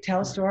story.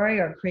 tell a story,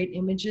 or create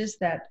images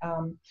that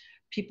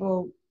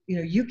people,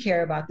 you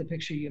care about the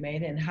picture you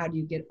made, and how do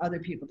you get other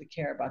people to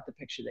care about the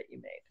picture that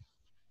you made?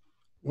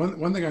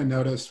 One thing I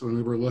noticed when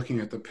we were looking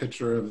at the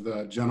picture of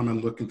the gentleman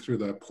looking through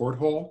the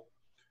porthole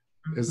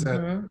is that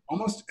Mm-hmm.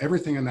 almost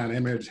everything in that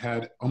image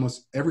had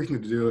almost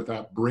everything to do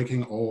without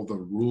breaking all the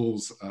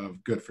rules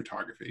of good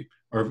photography,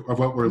 or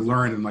what we're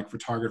learning in like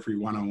photography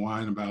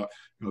 101 about,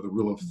 the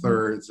rule of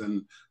thirds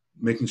and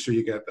making sure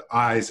you get the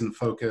eyes in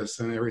focus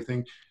and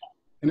everything.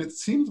 And it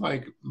seems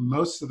like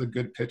most of the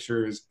good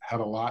pictures have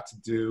a lot to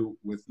do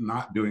with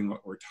not doing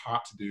what we're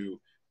taught to do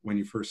when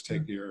you first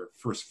take your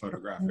first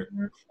photographic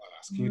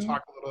class. Can you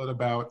talk a little bit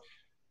about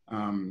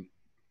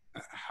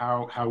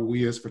how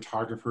we as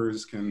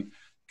photographers can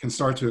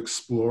start to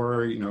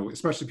explore,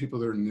 especially people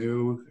that are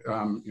new,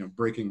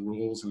 breaking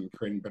rules and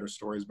creating better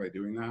stories by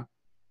doing that?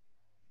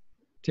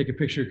 Take a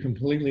picture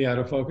completely out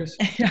of focus.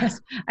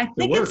 Yes, I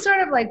think it's sort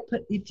of like,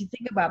 if you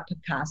think about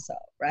Picasso,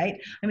 right?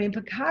 I mean,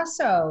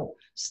 Picasso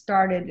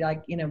started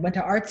went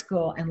to art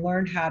school and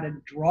learned how to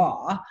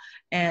draw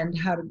and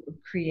how to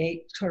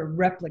create, sort of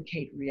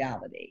replicate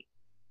reality.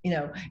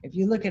 If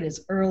you look at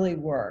his early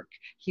work,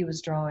 he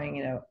was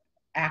drawing,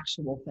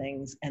 actual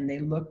things, and they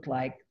looked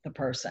like the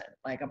person,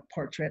 like a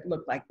portrait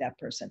looked like that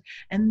person.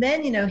 And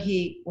then,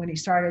 when he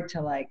started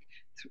to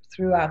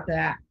threw out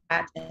that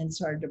and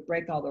started to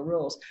break all the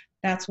rules,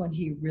 that's when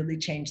he really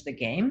changed the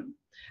game.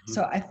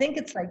 So I think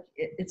it's like,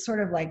 it's sort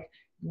of like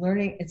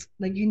learning. It's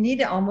like you need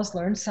to almost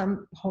learn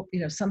some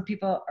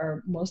people,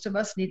 or most of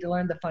us, need to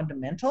learn the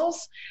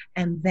fundamentals,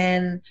 and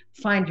then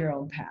find your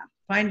own path,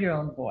 find your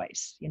own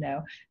voice,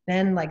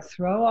 then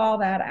throw all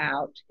that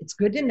out. It's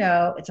good to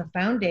know, it's a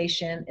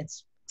foundation,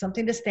 it's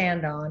something to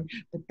stand on,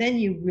 but then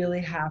you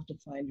really have to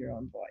find your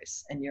own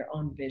voice and your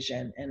own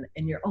vision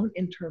and your own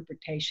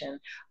interpretation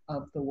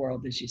of the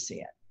world as you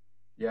see it.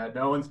 Yeah,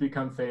 no one's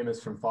become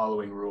famous from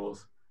following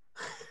rules.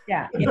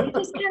 Yeah, you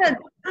just kind of,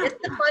 it's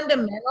the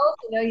fundamentals.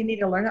 You need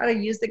to learn how to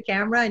use the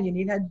camera, and you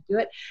need how to do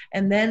it,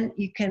 and then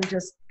you can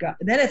just go.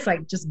 Then it's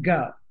like, just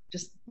go,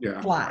 just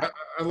fly.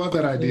 I love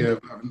that idea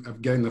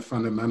of getting the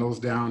fundamentals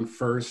down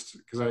first,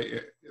 because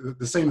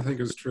the same thing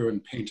is true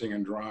in painting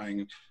and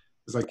drawing.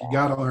 It's like, you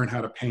got to learn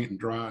how to paint and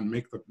draw and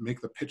make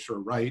the picture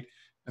right,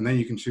 and then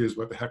you can choose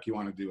what the heck you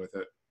want to do with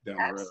it down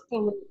the road.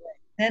 Absolutely.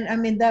 And I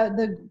mean,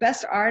 the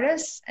best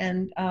artists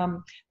and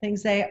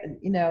things, they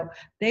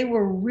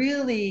were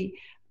really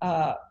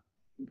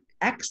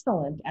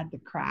excellent at the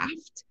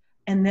craft,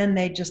 and then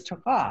they just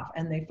took off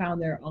and they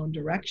found their own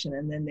direction,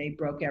 and then they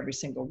broke every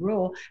single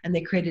rule, and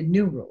they created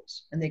new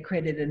rules, and they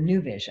created a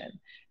new vision.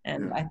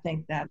 And I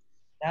think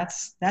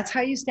that's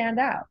how you stand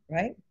out,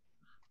 right?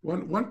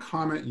 One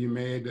comment you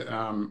made,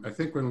 I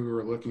think when we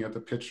were looking at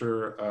the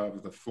picture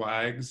of the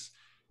flags,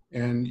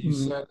 and you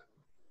said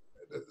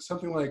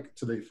something like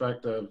to the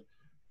effect of,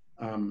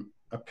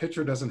 a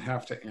picture doesn't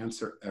have to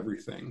answer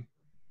everything.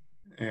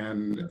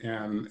 And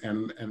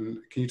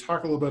can you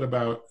talk a little bit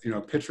about,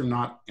 a picture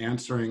not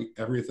answering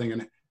everything,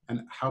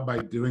 and how by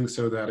doing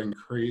so that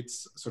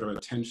creates sort of a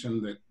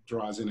tension that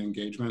draws in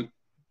engagement?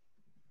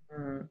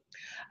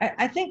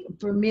 I think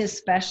for me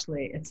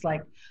especially, it's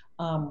like,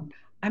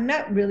 I'm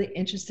not really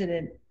interested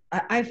in,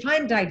 I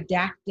find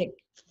didactic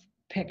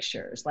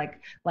pictures like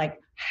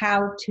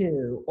how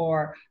to,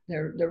 or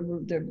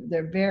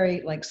they're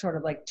very sort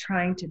of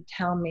trying to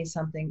tell me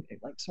something,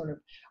 sort of,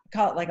 I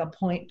call it like a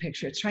point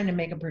picture. It's trying to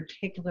make a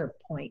particular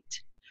point,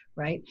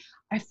 right?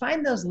 I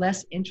find those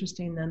less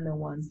interesting than the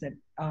ones that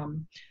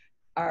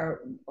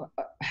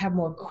have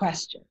more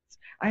questions.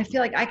 I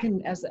feel like I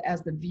can, as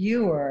the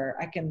viewer,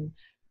 I can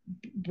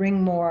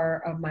bring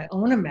more of my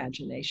own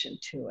imagination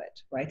to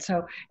it, right?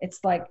 So it's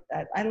like,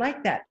 I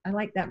like that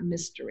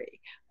mystery,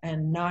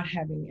 and not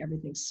having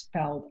everything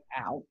spelled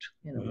out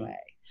in a way.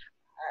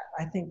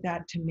 I think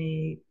that, to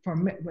me, for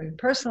me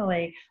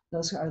personally,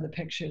 those are the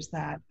pictures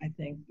that I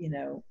think,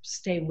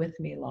 stay with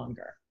me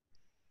longer.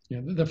 Yeah,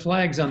 the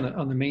flags on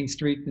the main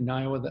street in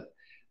Iowa,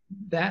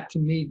 that to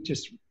me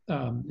just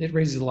it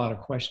raises a lot of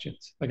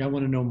questions. Like I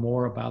want to know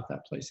more about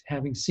that place.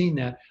 Having seen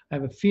that, I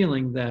have a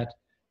feeling that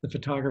the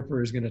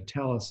photographer is going to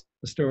tell us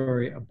a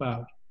story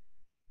about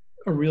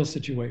a real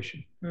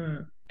situation.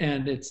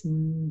 And it's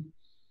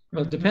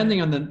well,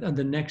 depending on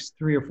the next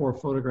 3 or 4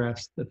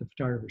 photographs that the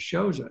photographer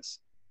shows us,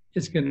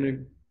 it's going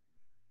to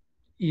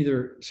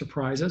either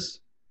surprise us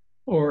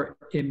or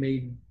it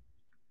may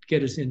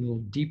get us in a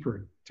little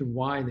deeper to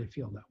why they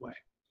feel that way.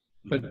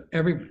 But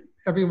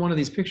every one of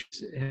these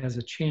pictures has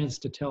a chance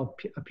to tell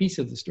a piece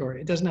of the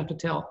story. It doesn't have to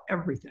tell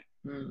everything.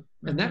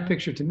 And that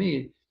picture to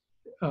me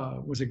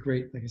was a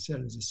great, like I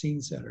said, as a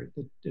scene setter.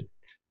 It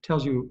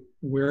tells you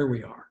where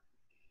we are.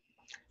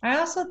 I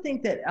also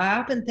think that I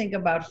often think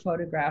about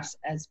photographs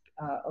as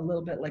a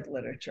little bit like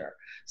literature.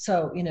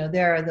 So, you know,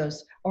 there are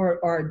those, or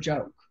a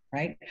joke,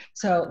 right?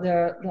 So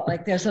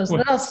there's those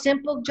little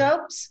simple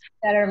jokes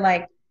that are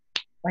like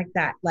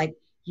that. Like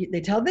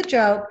they tell the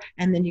joke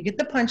and then you get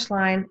the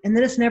punchline and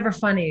then it's never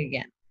funny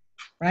again,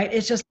 right?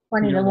 It's just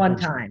funny the one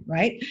time,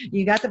 right?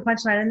 You got the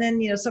punchline and then,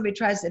 you know, somebody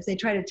if they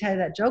try to tell you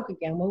that joke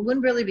again, well, it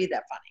wouldn't really be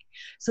that funny.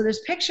 So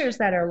there's pictures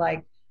that are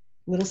like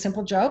little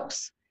simple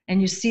jokes,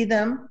 and you see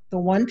them the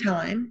one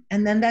time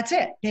and then that's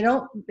it. They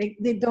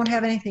don't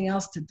have anything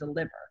else to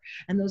deliver.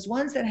 And those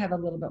ones that have a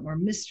little bit more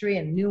mystery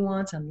and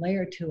nuance and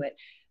layer to it,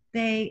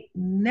 they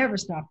never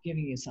stop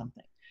giving you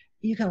something.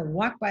 You can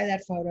walk by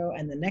that photo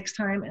and the next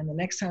time and the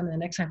next time and the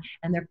next time,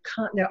 and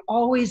they're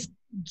always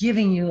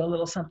giving you a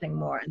little something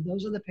more. And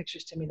those are the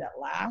pictures to me that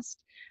last.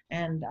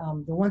 And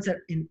the ones that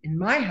in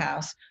my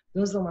house,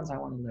 those are the ones I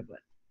want to live with.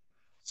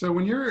 So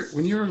when you're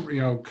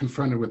you know,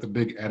 confronted with a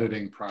big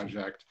editing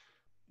project,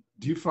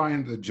 do you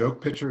find the joke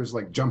pictures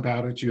like jump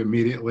out at you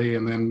immediately,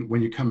 and then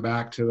when you come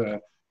back to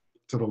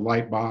the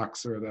light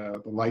box or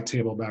the light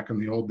table back in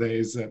the old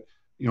days, that,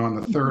 you know, on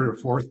the 3rd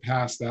or 4th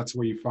pass, that's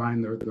where you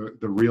find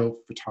the real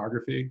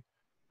photography?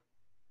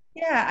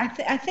 Yeah,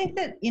 I think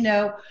that, you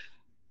know,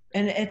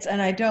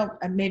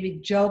 maybe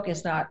joke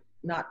is not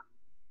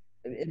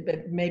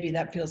but maybe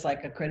that feels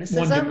like a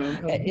criticism.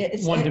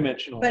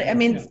 One-dimensional. But I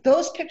mean,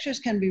 those pictures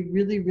can be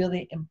really,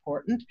 really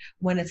important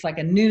when it's like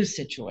a news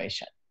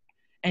situation.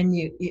 And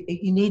you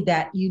need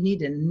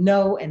to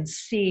know and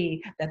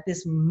see that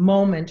this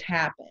moment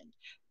happened.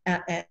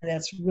 And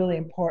that's a really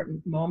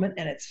important moment,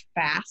 and it's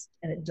fast,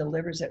 and it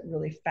delivers it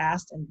really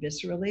fast and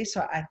viscerally.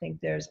 So I think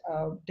there's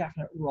a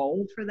definite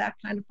role for that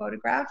kind of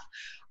photograph.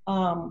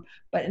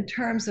 But in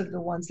terms of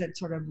the ones that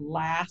sort of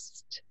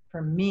last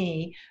for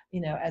me,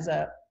 you know, as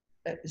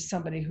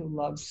somebody who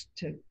loves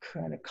to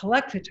kind of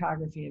collect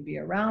photography and be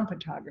around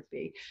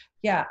photography,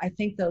 yeah, I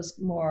think those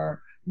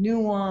more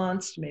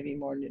nuanced, maybe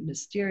more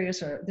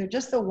mysterious, or they're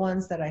just the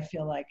ones that I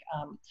feel like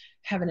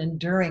have an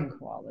enduring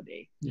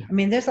quality. Yeah. I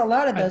mean, there's a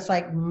lot of those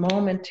like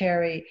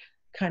momentary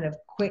kind of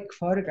quick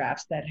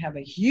photographs that have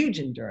a huge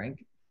enduring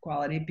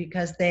quality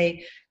because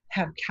they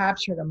have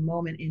captured a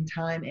moment in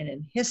time and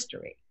in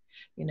history,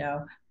 you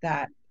know,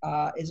 that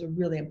is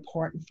really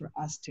important for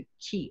us to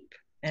keep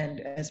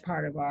and as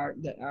part of our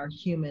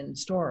human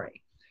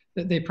story.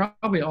 They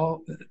probably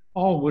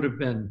all would have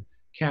been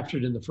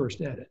captured in the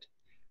first edit,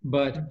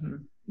 but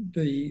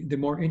the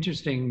more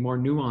interesting, more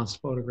nuanced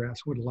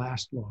photographs would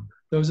last longer.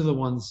 Those are the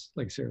ones,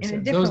 like Sarah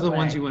said, those are the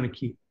ones you want to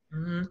keep.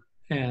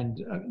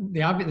 And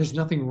there's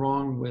nothing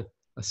wrong with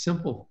a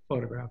simple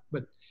photograph,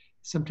 but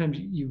sometimes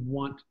you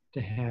want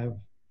to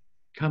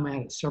come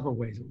at it several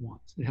ways at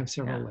once and have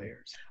several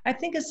layers. I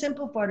think a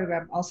simple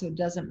photograph also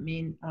doesn't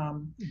mean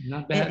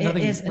not bad.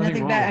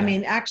 Nothing bad. I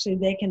mean, actually,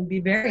 they can be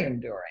very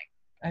enduring.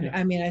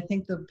 I mean, I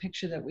think the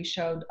picture that we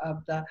showed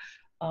of that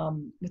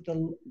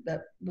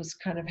was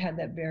kind of had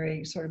that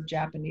very sort of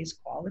Japanese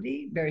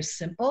quality, very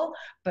simple,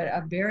 but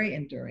a very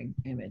enduring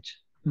image.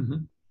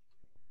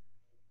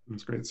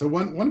 That's great. So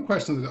one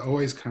question that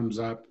always comes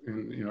up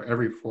in, you know,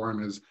 every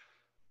forum is,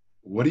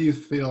 what do you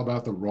feel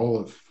about the role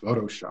of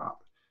Photoshop?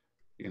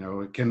 You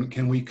know,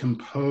 can we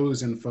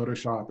compose in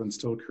Photoshop and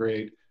still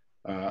create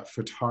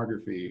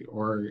photography,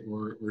 or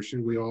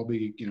should we all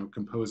be, you know,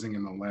 composing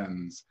in the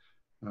lens?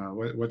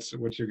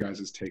 What's your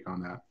guys' take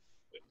on that?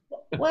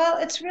 Well,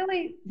 it's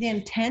really the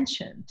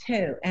intention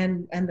too,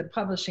 and the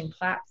publishing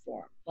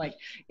platform. Like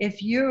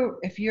if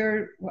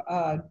you're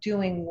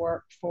doing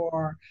work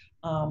for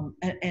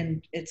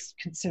and it's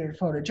considered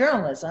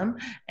photojournalism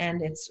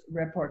and it's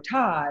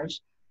reportage,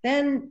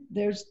 then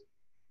there's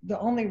the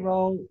only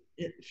role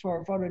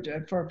for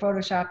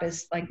Photoshop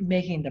is like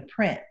making the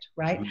print,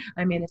 right?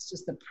 I mean, it's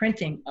just the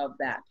printing of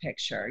that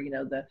picture, you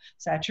know, the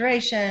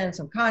saturation,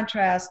 some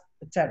contrast,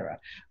 etc.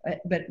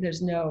 But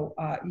there's no,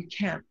 you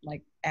can't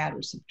like add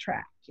or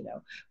subtract, you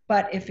know.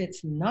 But if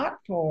it's not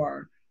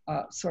for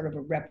sort of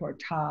a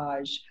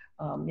reportage,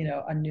 you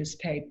know, a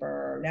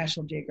newspaper,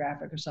 National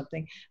Geographic or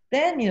something,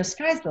 then, you know,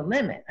 sky's the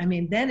limit. I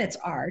mean, then it's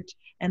art,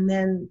 and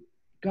then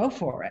go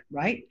for it,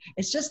 right?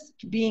 It's just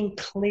being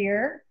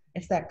clear.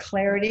 It's that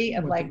clarity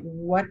of like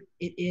what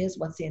it is,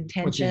 what's the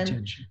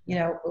intention, you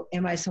know,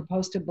 am I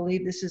supposed to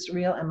believe this is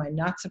real? Am I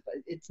not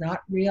supposed, it's not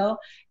real?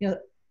 You know,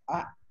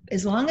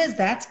 as long as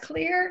that's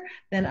clear,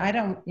 then I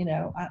don't,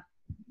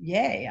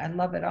 yay, I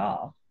love it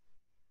all.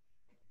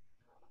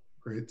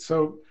 Great.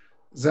 So,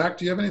 Zach,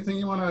 do you have anything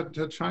you want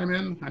to chime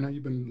in? I know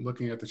you've been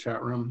looking at the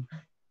chat room.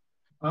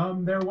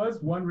 There was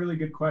one really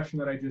good question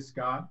that I just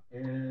got,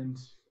 and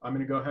I'm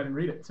going to go ahead and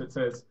read it. So it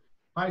says,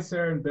 "Hi,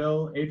 Sarah and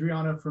Bill.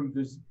 Adriana from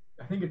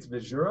I think it's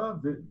Visura.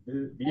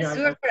 Visura, yes.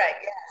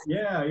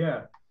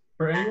 Yeah.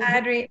 For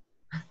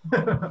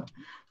anyone,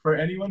 for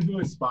anyone who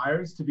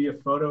aspires to be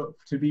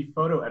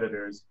photo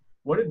editors,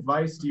 what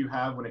advice do you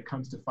have when it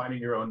comes to finding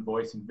your own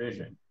voice and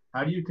vision?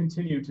 How do you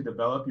continue to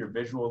develop your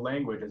visual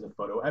language as a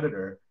photo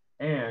editor?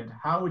 And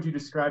how would you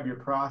describe your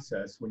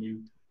process when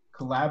you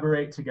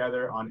collaborate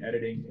together on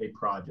editing a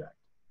project?"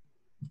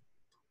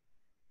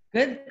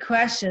 Good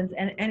questions.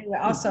 And anyway,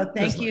 also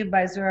thank you,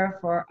 Visura,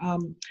 for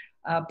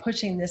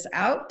pushing this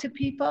out to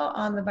people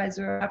on the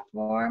Visura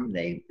platform.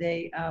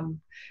 They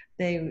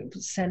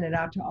send it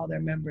out to all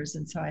their members.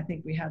 And so I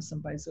think we have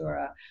some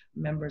Visura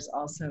members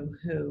also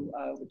who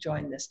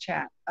joined this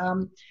chat.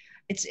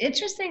 It's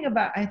interesting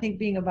about, I think,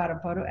 being about a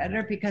photo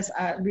editor, because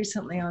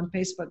recently on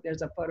Facebook,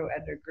 there's a photo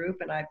editor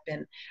group, and I've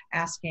been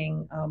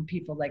asking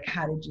people, like,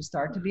 how did you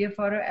start to be a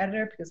photo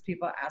editor? Because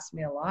people ask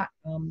me a lot.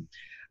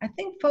 I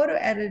think photo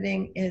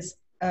editing is,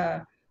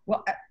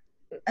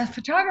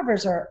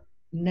 photographers are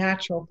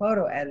natural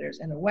photo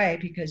editors in a way,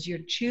 because you're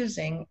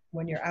choosing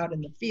when you're out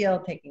in the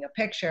field taking a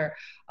picture,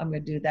 I'm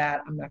going to do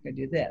that, I'm not going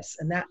to do this,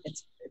 and that it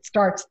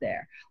starts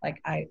there. Like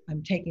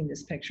I'm taking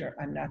this picture,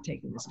 I'm not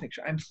taking this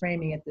picture, I'm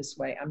framing it this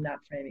way, I'm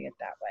not framing it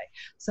that way.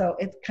 So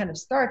it kind of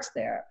starts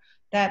there.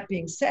 That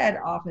being said,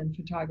 often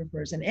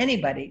photographers, and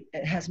anybody,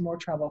 has more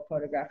trouble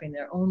photographing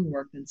their own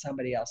work than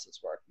somebody else's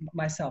work,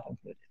 myself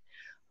included.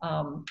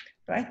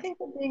 But I think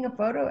that being a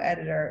photo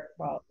editor,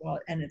 well,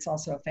 and it's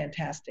also a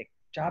fantastic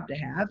job to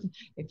have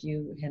if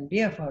you can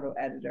be a photo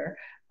editor.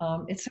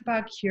 It's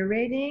about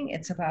curating,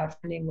 it's about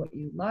finding what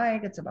you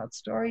like, it's about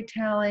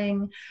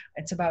storytelling,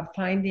 it's about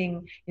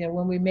finding,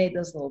 when we made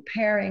those little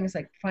pairings,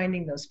 like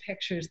finding those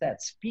pictures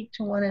that speak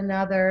to one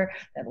another,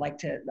 that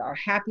are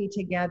happy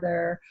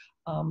together.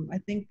 I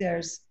think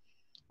there's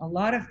a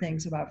lot of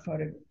things about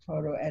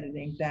photo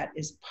editing that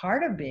is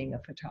part of being a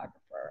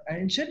photographer,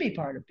 and should be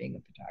part of being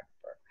a photographer.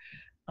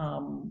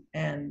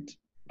 And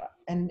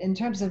in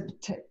terms of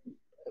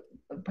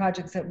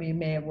projects that we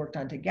may have worked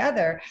on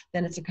together,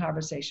 then it's a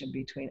conversation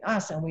between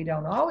us, and we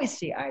don't always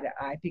see eye to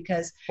eye,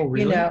 because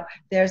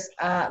there's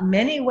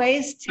many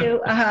ways to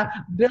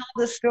build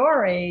a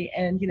story,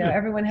 and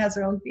everyone has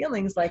their own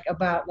feelings,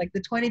 about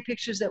the 20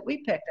 pictures that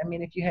we picked. I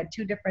mean, if you had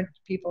 2 different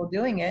people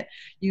doing it,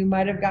 you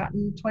might have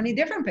gotten 20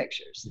 different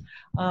pictures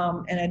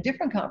and a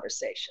different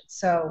conversation.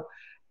 So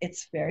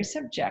it's very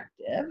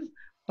subjective,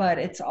 but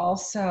it's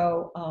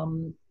also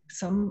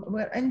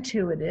somewhat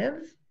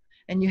intuitive.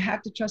 And you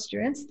have to trust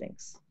your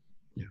instincts.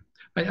 Yeah,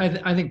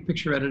 I think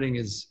picture editing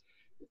is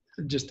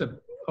just a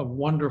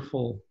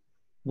wonderful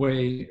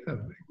way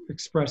of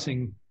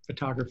expressing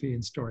photography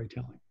and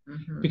storytelling,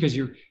 because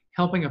you're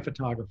helping a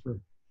photographer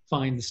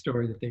find the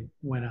story that they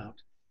went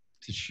out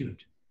to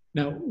shoot.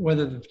 Now,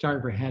 whether the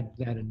photographer had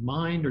that in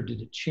mind or did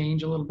it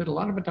change a little bit, a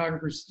lot of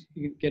photographers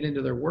get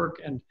into their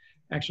work and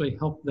actually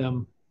help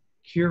them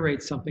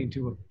curate something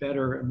to a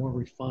better and more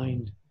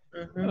refined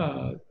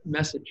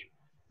message.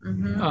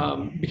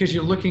 Because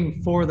you're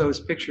looking for those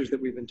pictures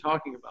that we've been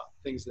talking about,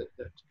 things that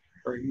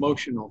are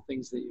emotional,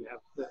 things that you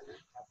have that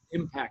have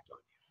impact on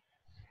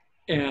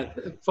you,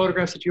 and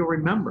photographs that you'll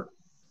remember.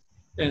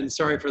 And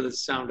sorry for the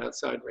sound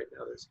outside right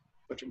now. There's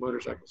a bunch of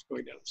motorcycles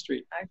going down the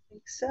street. I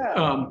think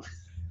so.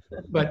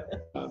 But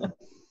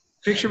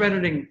picture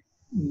editing,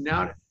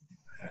 now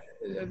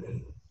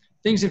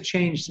things have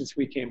changed since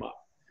we came up,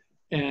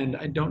 and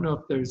I don't know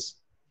if there's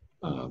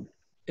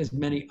as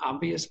many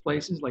obvious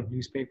places like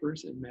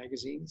newspapers and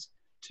magazines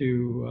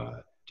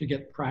to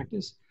get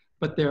practice,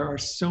 but there are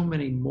so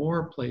many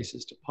more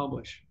places to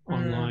publish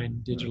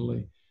online,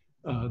 digitally.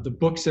 The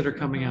books that are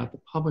coming out, the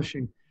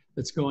publishing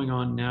that's going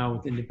on now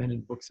with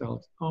independent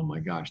booksellers. Oh my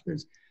gosh,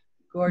 there's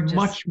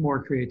much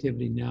more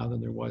creativity now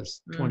than there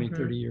was 20,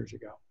 30 years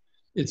ago.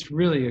 It's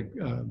really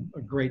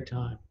a great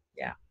time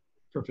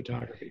for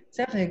photography. It's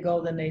definitely a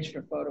golden age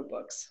for photo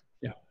books.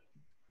 Yeah.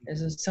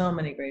 There's so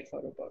many great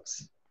photo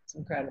books. It's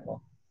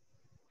incredible.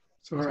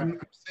 So I'm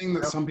seeing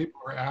that some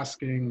people are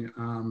asking,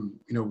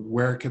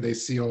 where could they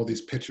see all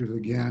these pictures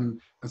again?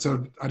 And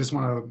so I just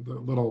want a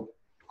little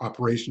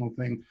operational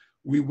thing.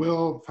 We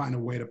will find a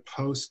way to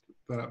post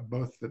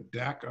both the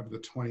deck of the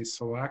 20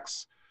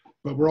 selects,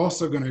 but we're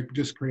also going to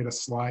just create a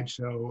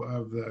slideshow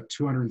of the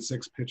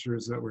 206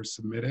 pictures that were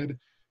submitted,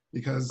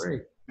 because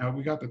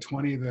we got the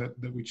 20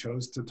 that we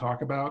chose to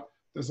talk about.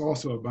 There's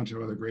also a bunch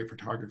of other great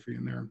photography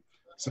in there.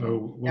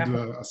 So we'll do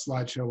a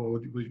slideshow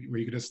where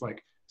you could just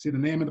see the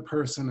name of the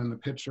person and the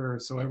picture,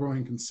 so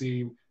everyone can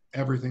see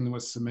everything that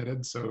was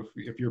submitted. So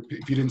if you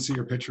didn't see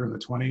your picture in the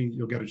 20,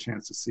 you'll get a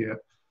chance to see it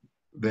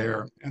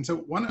there. And so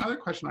one other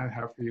question I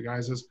have for you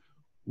guys is,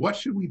 what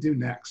should we do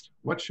next?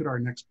 What should our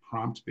next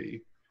prompt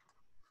be?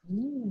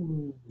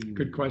 Ooh,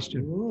 good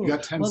question. You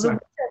got 10 seconds.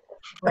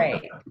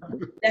 great.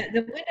 The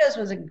windows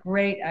was a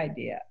great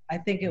idea. I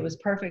think it was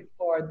perfect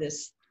for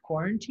this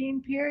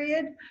quarantine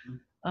period.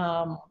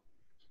 Put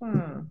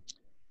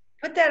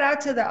that out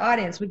to the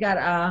audience. We got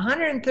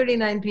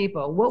 139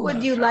 people. What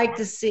would you like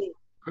to see?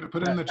 Put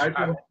it in the chat.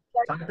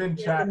 Type in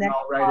chat and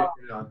I'll write it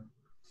down.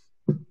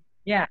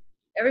 Yeah,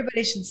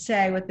 everybody should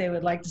say what they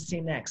would like to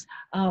see next.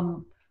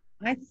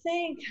 I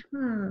think,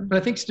 But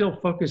I think still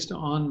focused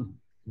on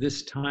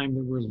this time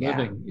that we're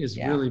living is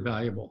really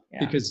valuable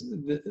because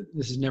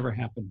this has never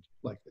happened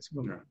like this.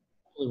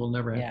 We'll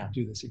never have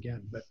to do this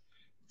again. But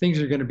things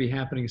are going to be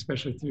happening,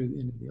 especially through the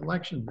end of the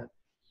election, that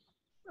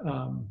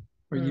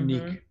are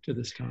unique to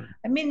this time.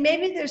 I mean,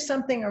 maybe there's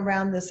something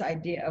around this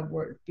idea of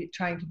we're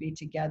trying to be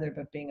together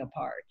but being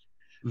apart.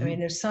 I mean,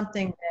 there's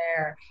something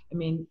there. I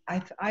mean,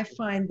 I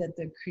find that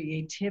the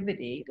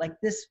creativity, like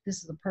this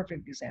is a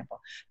perfect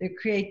example. The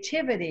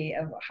creativity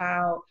of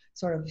how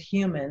sort of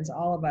humans,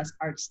 all of us,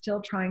 are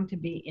still trying to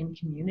be in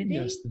community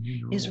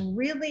is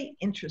really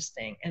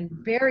interesting and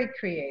very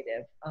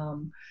creative.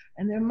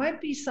 And there might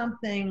be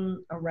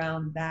something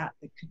around that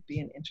could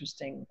be an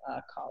interesting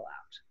call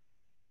out.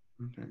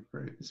 Okay,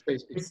 great. Hey,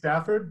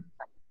 Stafford?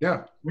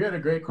 Yeah. We had a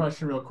great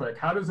question real quick.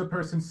 How does a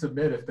person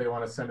submit if they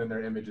want to send in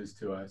their images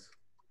to us?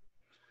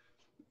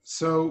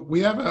 So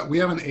we have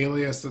an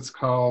alias that's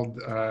called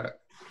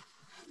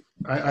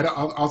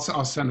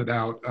I'll send it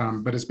out,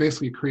 but it's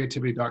basically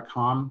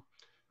creativity.com,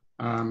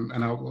 and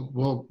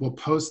we'll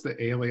post the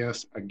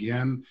alias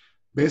again.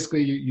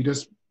 Basically,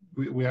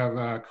 we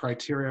have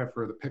criteria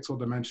for the pixel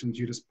dimensions.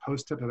 You just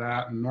post it to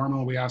that, and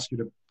normally we ask you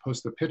to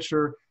post a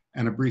picture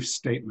and a brief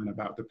statement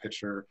about the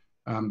picture.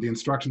 The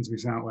instructions we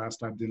sent out last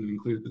time didn't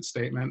include the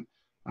statement.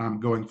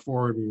 Going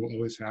forward, we will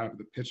always have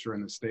the picture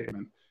and the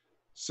statement.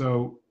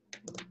 So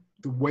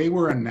the way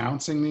we're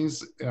announcing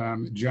these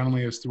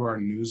generally is through our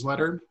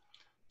newsletter.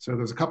 So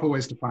there's a couple of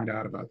ways to find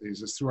out about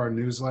these. It's through our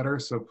newsletter.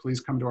 So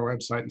please come to our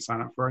website and sign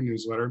up for our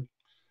newsletter.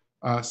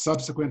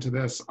 Subsequent to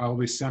this, I'll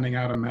be sending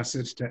out a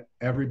message to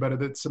everybody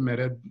that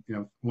submitted,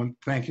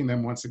 thanking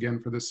them once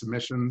again for the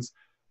submissions,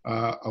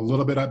 a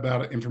little bit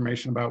about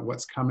information about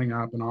what's coming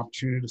up, an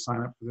opportunity to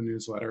sign up for the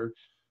newsletter.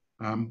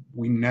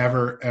 We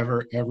never,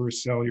 ever, ever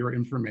sell your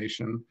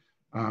information.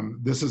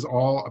 This is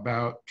all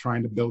about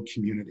trying to build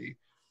community.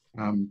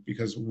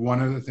 Because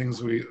one of the things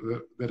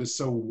that is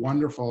so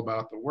wonderful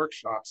about the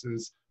workshops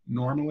is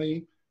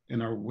normally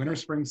in our winter,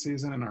 spring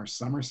season and our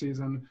summer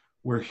season,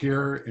 we're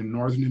here in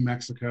northern New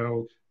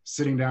Mexico,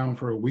 sitting down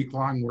for a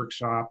week-long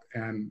workshop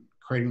and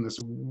creating this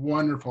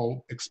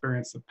wonderful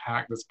experience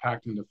that's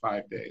packed into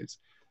 5 days.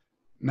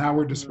 Now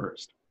we're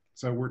dispersed.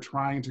 So we're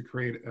trying to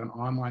create an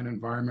online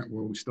environment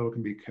where we still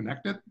can be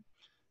connected.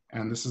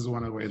 And this is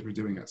one of the ways we're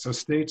doing it. So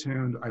stay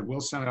tuned. I will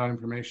send out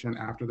information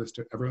after this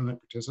to everyone that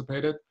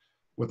participated,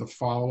 with a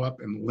follow-up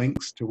and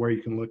links to where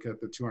you can look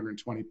at the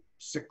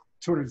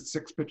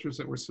 206 pictures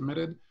that were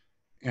submitted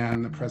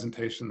and the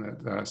presentation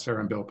that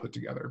Sarah and Bill put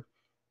together.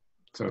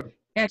 So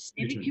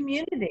maybe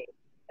community.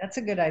 That's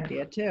a good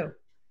idea too.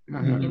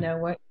 You know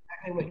what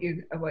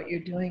you're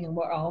doing and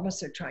what all of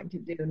us are trying to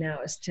do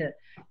now is to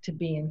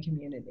be in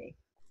community.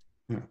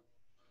 Yeah.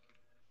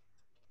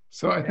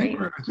 So I think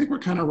we're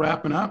kind of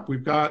wrapping up.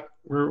 We've got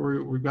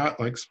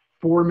like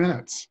 4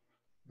 minutes.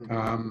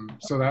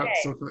 So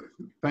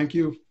thank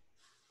you,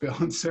 Bill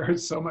and Sarah,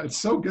 so much. It's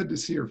so good to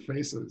see your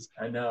faces.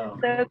 I know.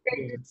 So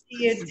great to see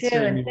you too.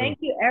 And thank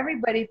you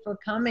everybody for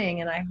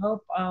coming. And I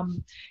hope,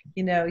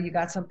 you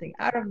got something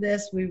out of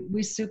this.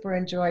 We super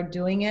enjoyed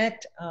doing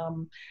it.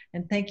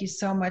 And thank you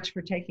so much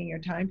for taking your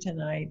time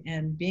tonight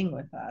and being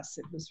with us.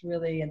 It was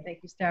really, and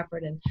thank you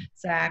Stafford and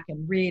Zach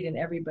and Reed and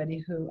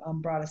everybody who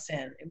brought us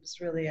in. It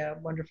was really a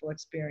wonderful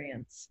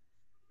experience.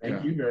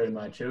 Thank you very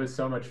much. It was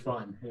so much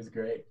fun. It was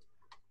great.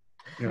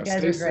 Yeah,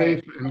 stay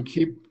safe and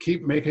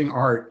keep making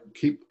art.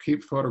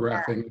 Keep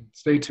photographing. Yeah.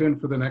 Stay tuned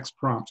for the next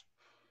prompt.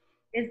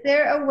 Is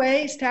there a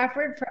way,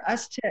 Stafford, for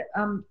us to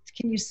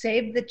can you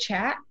save the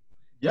chat?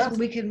 Yes. So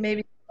we could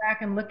maybe go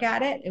back and look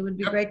at it. It would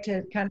be great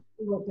to kind of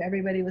see what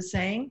everybody was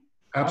saying.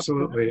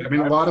 Absolutely. I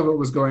mean, a lot of what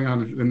was going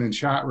on in the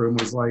chat room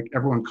was like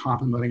everyone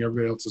complimenting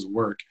everybody else's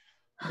work.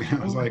 I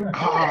was like,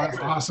 that's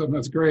awesome.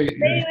 That's great.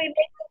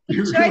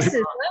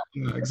 Choices.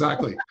 Yeah,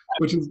 exactly.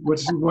 Which is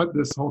what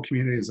this whole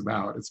community is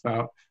about. It's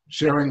about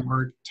sharing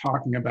work,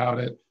 talking about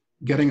it,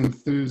 getting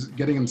enthused,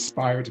 getting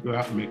inspired to go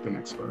out and make the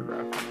next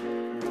photograph.